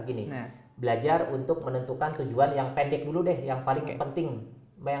belajar begini. Belajar untuk menentukan tujuan yang pendek dulu deh, yang paling penting.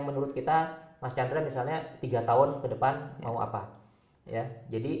 yang menurut kita Mas Chandra misalnya 3 tahun ke depan mau apa, ya.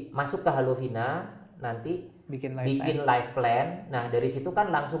 Jadi masuk ke Halovina, nanti bikin life plan. Nah dari situ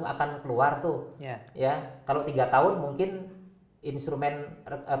kan langsung akan keluar tuh, ya. Kalau 3 tahun mungkin instrumen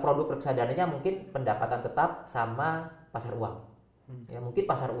produk reksadananya mungkin pendapatan tetap sama pasar uang, ya mungkin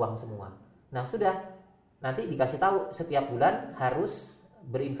pasar uang semua. Nah sudah, nanti dikasih tahu setiap bulan harus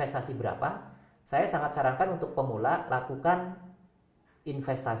berinvestasi berapa. Saya sangat sarankan untuk pemula lakukan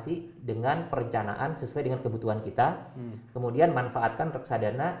investasi dengan perencanaan sesuai dengan kebutuhan kita, kemudian manfaatkan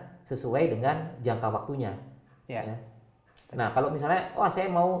reksadana sesuai dengan jangka waktunya. Ya. Nah kalau misalnya, saya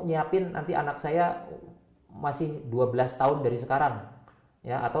mau nyiapin nanti anak saya masih 12 tahun dari sekarang,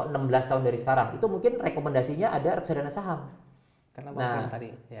 ya, atau 16 tahun dari sekarang, itu mungkin rekomendasinya ada reksadana saham. Karena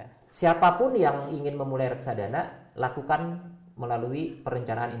tadi, ya. Siapapun yang ingin memulai reksadana, lakukan melalui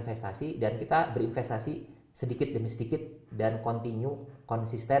perencanaan investasi, dan kita berinvestasi sedikit demi sedikit dan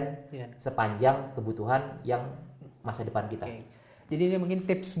konsisten sepanjang kebutuhan yang masa depan kita. Jadi ini mungkin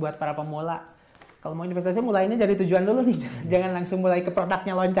tips buat para pemula. Kalau mau investasi mulainya dari tujuan dulu nih, jangan langsung mulai ke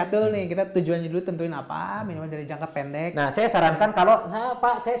produknya loncat dulu nih. Kita tujuannya dulu tentuin apa, minimal dari jangka pendek. Nah saya sarankan kalau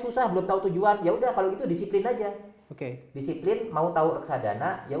Pak saya susah belum tahu tujuan, ya udah kalau gitu disiplin aja. Disiplin, mau tahu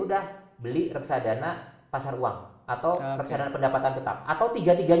reksadana, ya udah beli reksadana pasar uang atau reksadana pendapatan tetap atau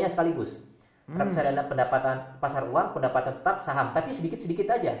tiga-tiganya sekaligus. Reksadana pendapatan pasar uang, pendapatan tetap, saham, tapi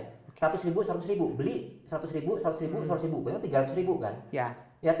sedikit-sedikit aja. 100.000, beli 100.000, 100.000, berarti 300.000 kan?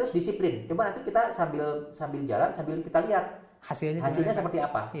 Ya terus disiplin. Coba nanti kita sambil jalan sambil kita lihat hasilnya seperti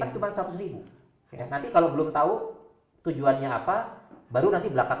apa. Kan cuma 100.000. Ya, nanti kalau belum tahu tujuannya apa, baru nanti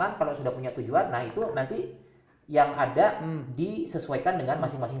belakangan kalau sudah punya tujuan, nah itu nanti yang ada disesuaikan dengan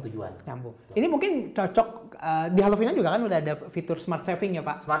masing-masing tujuan. Nyambung. Ini mungkin cocok di Halovina juga kan udah ada fitur smart saving ya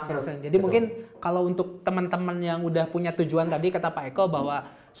Pak. Smart saving. Jadi mungkin kalau untuk teman-teman yang udah punya tujuan tadi kata Pak Eko bahwa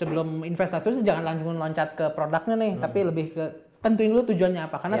sebelum investasi jangan langsung loncat ke produknya nih, tapi lebih ke tentuin dulu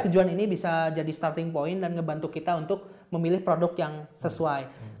tujuannya apa. Karena tujuan ini bisa jadi starting point dan ngebantu kita untuk memilih produk yang sesuai.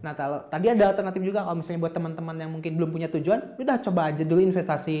 Nah, kalau tadi ada alternatif juga kalau misalnya buat teman-teman yang mungkin belum punya tujuan, udah coba aja dulu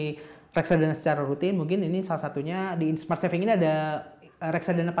investasi reksadana secara rutin. Mungkin ini salah satunya di smart saving ini ada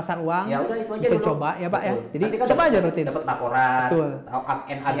reksadana pasar uang. Ya udah itu aja bisa dulu. coba ya Pak. Betul. Ya. Jadi kan coba aja rutin. Dapat laporan. Betul.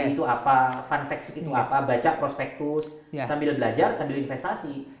 NAD itu apa, fund facts itu apa, baca prospektus, sambil belajar, sambil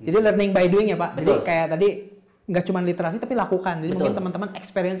investasi. Jadi learning by doing ya Pak. Betul. Jadi kayak tadi nggak cuma literasi tapi lakukan. Jadi mungkin teman-teman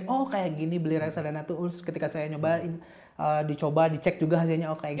experience, kayak gini beli reksadana tuh, ketika saya nyobain, dicoba, dicek juga hasilnya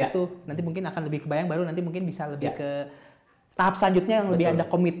kayak gitu. Nanti mungkin akan lebih kebayang, baru nanti mungkin bisa lebih ke tahap selanjutnya yang lebih ada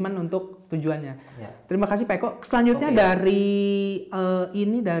komitmen untuk tujuannya. Terima kasih Pak Eko. Selanjutnya dari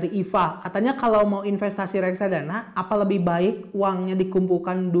Iva, katanya kalau mau investasi reksadana, apa lebih baik uangnya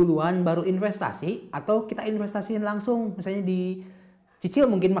dikumpulkan duluan baru investasi, atau kita investasiin langsung, misalnya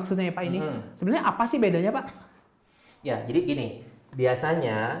dicicil mungkin maksudnya ya Pak ini. Sebenarnya apa sih bedanya Pak? Ya, jadi gini,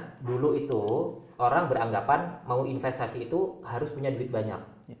 biasanya dulu itu orang beranggapan mau investasi itu harus punya duit banyak.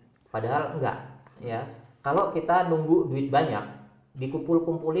 Padahal enggak, ya. Kalau kita nunggu duit banyak,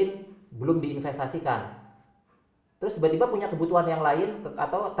 dikumpul-kumpulin, belum diinvestasikan. Terus tiba-tiba punya kebutuhan yang lain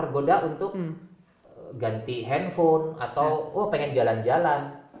atau tergoda untuk ganti handphone atau pengen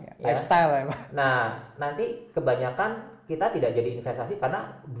jalan-jalan. Lifestyle ya Pak. Nah, nanti kebanyakan kita tidak jadi investasi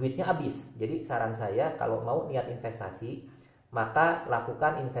karena duitnya habis. Jadi saran saya kalau mau niat investasi, maka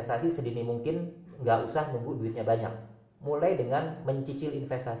lakukan investasi sedini mungkin, nggak usah nunggu duitnya banyak. Mulai dengan mencicil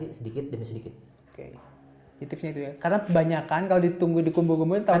investasi sedikit demi sedikit. Oke. Tipsnya itu ya. Karena kebanyakan kalau ditunggu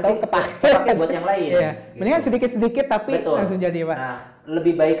dikumpul-kumpulin tahu-tahu kepake buat yang lain. Iya. Gitu. Mendingan sedikit-sedikit tapi langsung jadi Pak. Nah,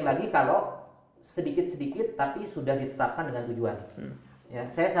 lebih baik lagi kalau sedikit-sedikit tapi sudah ditetapkan dengan tujuan. Ya,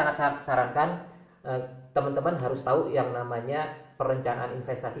 saya sangat sarankan teman-teman harus tahu yang namanya perencanaan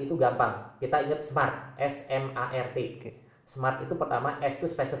investasi itu gampang. Kita ingat SMART, SMART. SMART itu pertama, S itu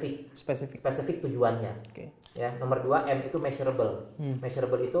spesifik tujuannya. Ya, nomor 2 M itu measurable.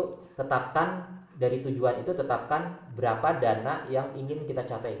 Measurable itu dari tujuan itu tetapkan berapa dana yang ingin kita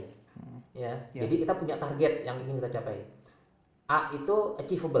capai. Jadi kita punya target yang ingin kita capai. A itu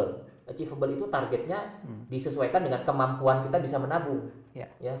achievable. Achievable itu targetnya disesuaikan dengan kemampuan kita bisa menabung. Ya,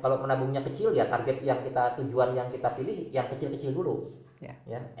 kalau menabungnya kecil ya target yang tujuan yang kita pilih yang kecil-kecil dulu.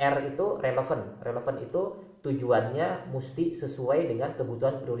 Ya, R itu relevant. Relevant itu tujuannya mesti sesuai dengan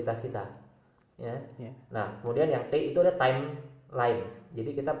kebutuhan prioritas kita. Nah, kemudian yang T itu ada timeline.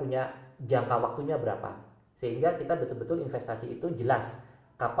 Jadi kita punya jangka waktunya berapa. Sehingga kita betul-betul investasi itu jelas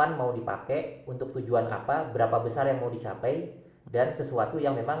kapan mau dipakai, untuk tujuan apa, berapa besar yang mau dicapai, dan sesuatu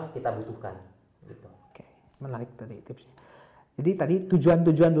yang memang kita butuhkan gitu. Oke, menarik tadi tipsnya. Jadi tadi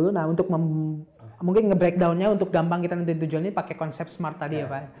tujuan-tujuan dulu. Nah, untuk mungkin nge-breakdown-nya untuk gampang kita nentuin tujuan ini pakai konsep SMART tadi ya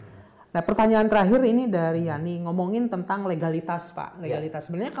Pak. Nah, pertanyaan terakhir ini dari Yani, ngomongin tentang legalitas Pak. Legalitas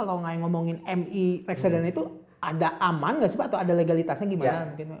sebenarnya kalau ngomongin MI reksadana itu ada aman nggak sih Pak, atau ada legalitasnya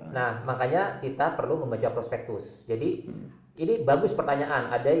gimana? Mungkin. Nah, makanya kita perlu membaca prospektus. Jadi ini bagus pertanyaan.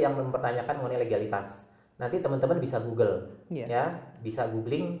 Ada yang mempertanyakan mengenai legalitas. Nanti teman-teman bisa Google, ya, bisa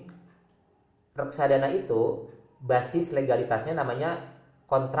googling reksadana itu. Basis legalitasnya namanya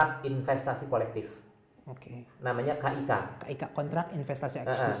kontrak investasi kolektif. Oke. Namanya KIK. KIK, kontrak investasi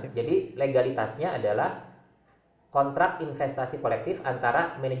eksklusif. Jadi legalitasnya adalah kontrak investasi kolektif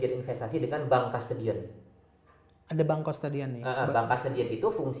antara manajer investasi dengan bank custodian. Ada bank custodian nih. Bank custodian itu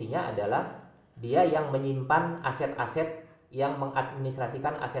fungsinya adalah dia yang menyimpan aset-aset, yang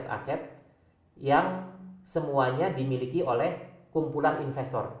mengadministrasikan aset-aset yang semuanya dimiliki oleh kumpulan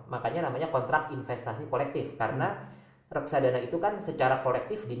investor. Makanya namanya kontrak investasi kolektif, karena reksadana itu kan secara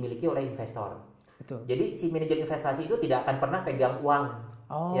kolektif dimiliki oleh investor. Betul. Jadi si manajer investasi itu tidak akan pernah pegang uang.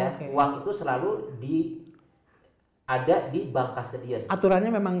 Uang itu selalu ada di bank custodian.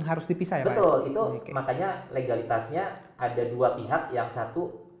 Aturannya memang harus dipisah ya Pak? Betul, itu makanya legalitasnya ada dua pihak, yang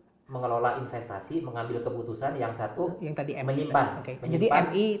satu mengelola investasi, mengambil keputusan, yang satu yang tadi menyimpan. Jadi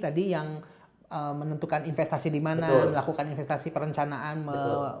MI tadi yang menentukan investasi di mana, melakukan investasi perencanaan,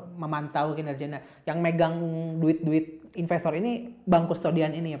 memantau kinerjanya. Yang megang duit investor ini bank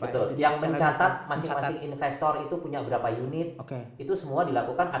kustodian ini ya Pak. Betul. Yang mencatat masing-masing investor itu punya berapa unit. Itu semua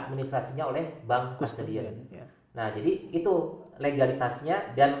dilakukan administrasinya oleh bank kustodian. Nah, jadi itu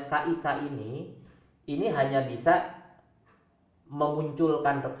legalitasnya. Dan KIK ini hanya bisa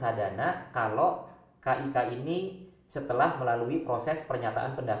memunculkan reksadana kalau KIK ini setelah melalui proses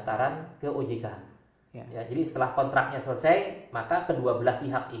pernyataan pendaftaran ke OJK. Ya, jadi setelah kontraknya selesai, maka kedua belah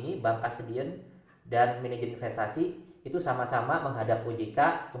pihak ini, bank custodian dan manajer investasi, itu sama-sama menghadap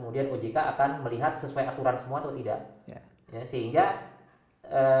OJK, kemudian OJK akan melihat sesuai aturan semua atau tidak. Ya, sehingga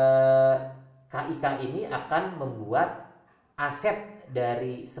KIK ini akan membuat aset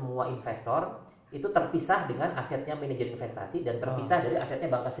dari semua investor itu terpisah dengan asetnya manajer investasi dan terpisah dari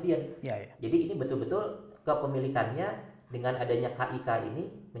asetnya bank custodian. Jadi ini betul-betul kepemilikannya dengan adanya KIK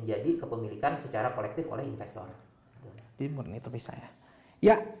ini menjadi kepemilikan secara kolektif oleh investor. Jadi murni terpisah ya.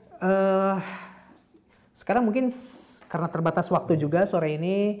 Ya, sekarang mungkin karena terbatas waktu juga sore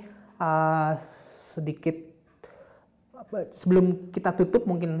ini, sedikit sebelum kita tutup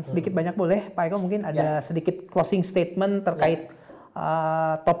mungkin sedikit banyak boleh Pak Eko mungkin ada sedikit closing statement terkait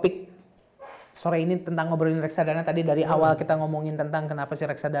topik sore ini tentang ngobrolin reksadana. Tadi dari awal kita ngomongin tentang kenapa sih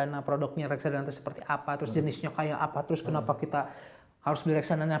reksadana, produknya reksadana itu seperti apa, terus jenisnya kayak apa, terus kenapa kita harus beli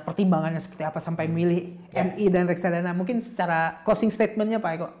reksadana, pertimbangannya seperti apa sampai milih MI dan reksadana. Mungkin secara closing statementnya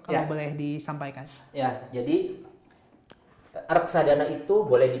Pak Eko kalau boleh disampaikan. Ya, jadi reksadana itu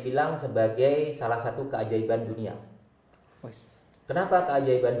boleh dibilang sebagai salah satu keajaiban dunia. Kenapa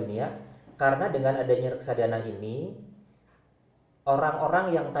keajaiban dunia? Karena dengan adanya reksadana ini,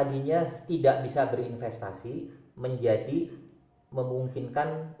 orang-orang yang tadinya tidak bisa berinvestasi menjadi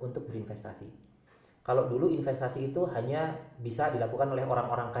memungkinkan untuk berinvestasi. Kalau dulu investasi itu hanya bisa dilakukan oleh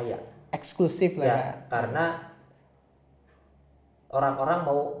orang-orang kaya. Eksklusif lah ya. Karena orang-orang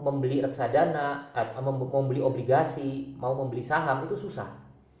mau membeli reksadana, mau membeli obligasi, mau membeli saham itu susah.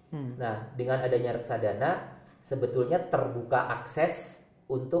 Nah, dengan adanya reksadana sebetulnya terbuka akses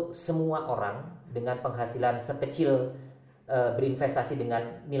untuk semua orang dengan penghasilan sekecil, berinvestasi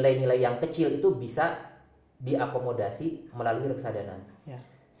dengan nilai-nilai yang kecil itu bisa diakomodasi melalui reksadana.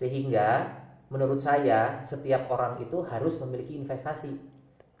 Sehingga menurut saya setiap orang itu harus memiliki investasi.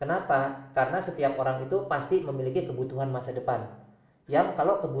 Kenapa? Karena setiap orang itu pasti memiliki kebutuhan masa depan. Yang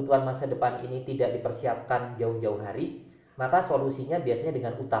kalau kebutuhan masa depan ini tidak dipersiapkan jauh-jauh hari, maka solusinya biasanya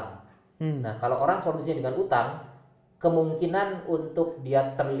dengan utang. Nah, kalau orang solusinya dengan utang, kemungkinan untuk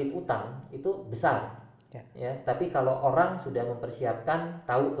dia terlilit utang itu besar. Ya, tapi kalau orang sudah mempersiapkan,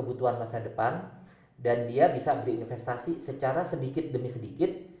 tahu kebutuhan masa depan, dan dia bisa berinvestasi secara sedikit demi sedikit,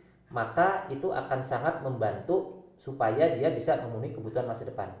 maka itu akan sangat membantu supaya dia bisa memenuhi kebutuhan masa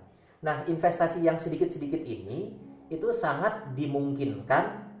depan. Nah, investasi yang sedikit-sedikit ini itu sangat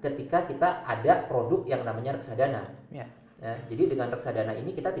dimungkinkan ketika kita ada produk yang namanya reksadana. Nah, jadi dengan reksadana ini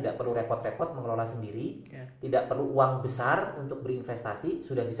kita tidak perlu repot-repot mengelola sendiri, tidak perlu uang besar untuk berinvestasi,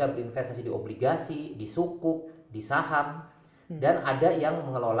 sudah bisa berinvestasi di obligasi, di sukuk, di saham, dan ada yang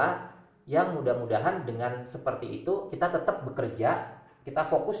mengelola yang mudah-mudahan dengan seperti itu kita tetap bekerja, kita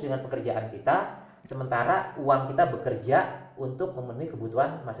fokus dengan pekerjaan kita, sementara uang kita bekerja untuk memenuhi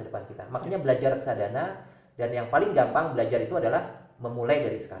kebutuhan masa depan kita. Makanya belajar reksadana, dan yang paling gampang belajar itu adalah memulai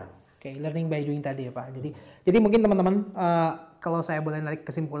dari sekarang. Learning by doing tadi ya Pak. Jadi mungkin teman-teman kalau saya boleh narik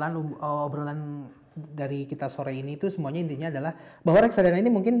kesimpulan obrolan dari kita sore ini itu semuanya intinya adalah bahwa reksadana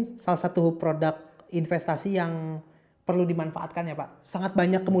ini mungkin salah satu produk investasi yang perlu dimanfaatkan ya Pak. Sangat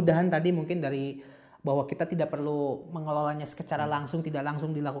banyak kemudahan tadi mungkin dari bahwa kita tidak perlu mengelolanya secara langsung, tidak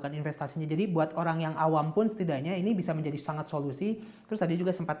langsung dilakukan investasinya. Jadi buat orang yang awam pun setidaknya ini bisa menjadi sangat solusi. Terus tadi juga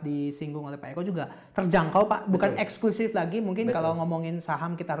sempat disinggung oleh Pak Eko juga terjangkau Pak, bukan eksklusif lagi. Mungkin kalau ngomongin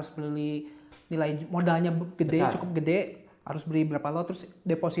saham kita harus beli nilai modalnya gede, cukup gede. Harus beli berapa lot, terus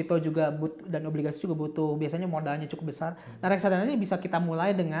deposito juga dan obligasi juga butuh biasanya modalnya cukup besar. Nah reksadana ini bisa kita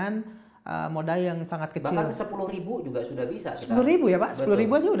mulai dengan modal yang sangat kecil. Bahkan 10.000 juga sudah bisa. 10.000 ya Pak,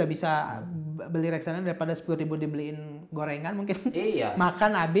 10.000 aja udah bisa beli reksadana daripada 10.000 dibeliin gorengan mungkin. Iya.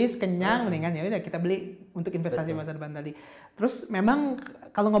 Makan habis kenyang, mendingan ya udah kita beli untuk investasi masa depan tadi. Terus memang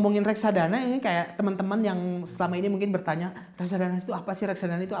kalau ngomongin reksadana ini kayak teman-teman yang selama ini mungkin bertanya reksadana itu apa sih,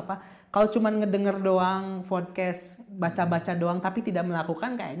 reksadana itu apa? Kalau cuma ngedenger doang podcast, baca-baca doang tapi tidak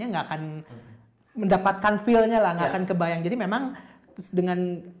melakukan kayaknya nggak akan mendapatkan feel-nya lah, nggak akan kebayang. Jadi memang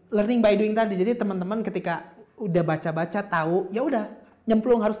dengan learning by doing tadi, jadi teman-teman ketika udah baca-baca tahu, ya udah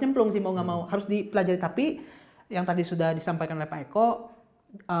harus nyemplung sih mau nggak mau, harus dipelajari. Tapi yang tadi sudah disampaikan oleh Pak Eko,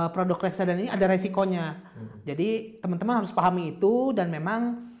 produk reksadana ini ada resikonya. Jadi teman-teman harus pahami itu dan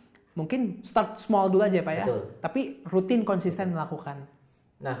memang mungkin start small dulu aja Pak ya. Betul. Tapi rutin konsisten melakukan.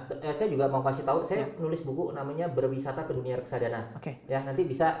 Nah, saya juga mau kasih tahu, saya nulis buku namanya Berwisata ke Dunia Reksadana. Oke. Ya, nanti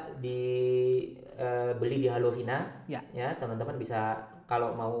bisa dibeli di Halovina. Ya, teman-teman bisa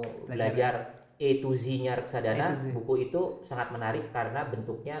kalau mau belajar A to Z-nya reksadana, buku itu sangat menarik karena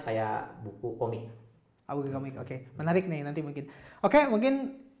bentuknya kayak buku komik. Buku komik, oke. Menarik nih nanti mungkin. Oke,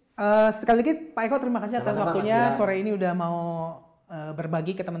 mungkin sekali lagi Pak Eko terima kasih atas waktunya. Sore ini udah mau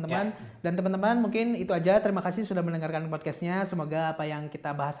berbagi ke teman-teman. Dan teman-teman mungkin itu aja. Terima kasih sudah mendengarkan podcastnya. Semoga apa yang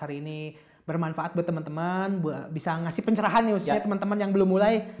kita bahas hari ini bermanfaat buat teman-teman, bisa ngasih pencerahan nih khususnya teman-teman yang belum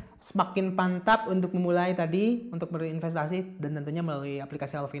mulai, semakin mantap untuk memulai tadi untuk berinvestasi dan tentunya melalui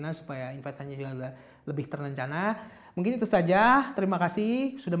aplikasi Alvina supaya investasinya juga lebih terencana. Mungkin itu saja. Terima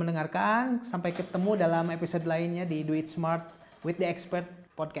kasih sudah mendengarkan. Sampai ketemu dalam episode lainnya di Do It Smart with the Expert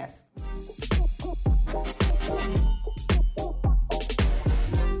Podcast.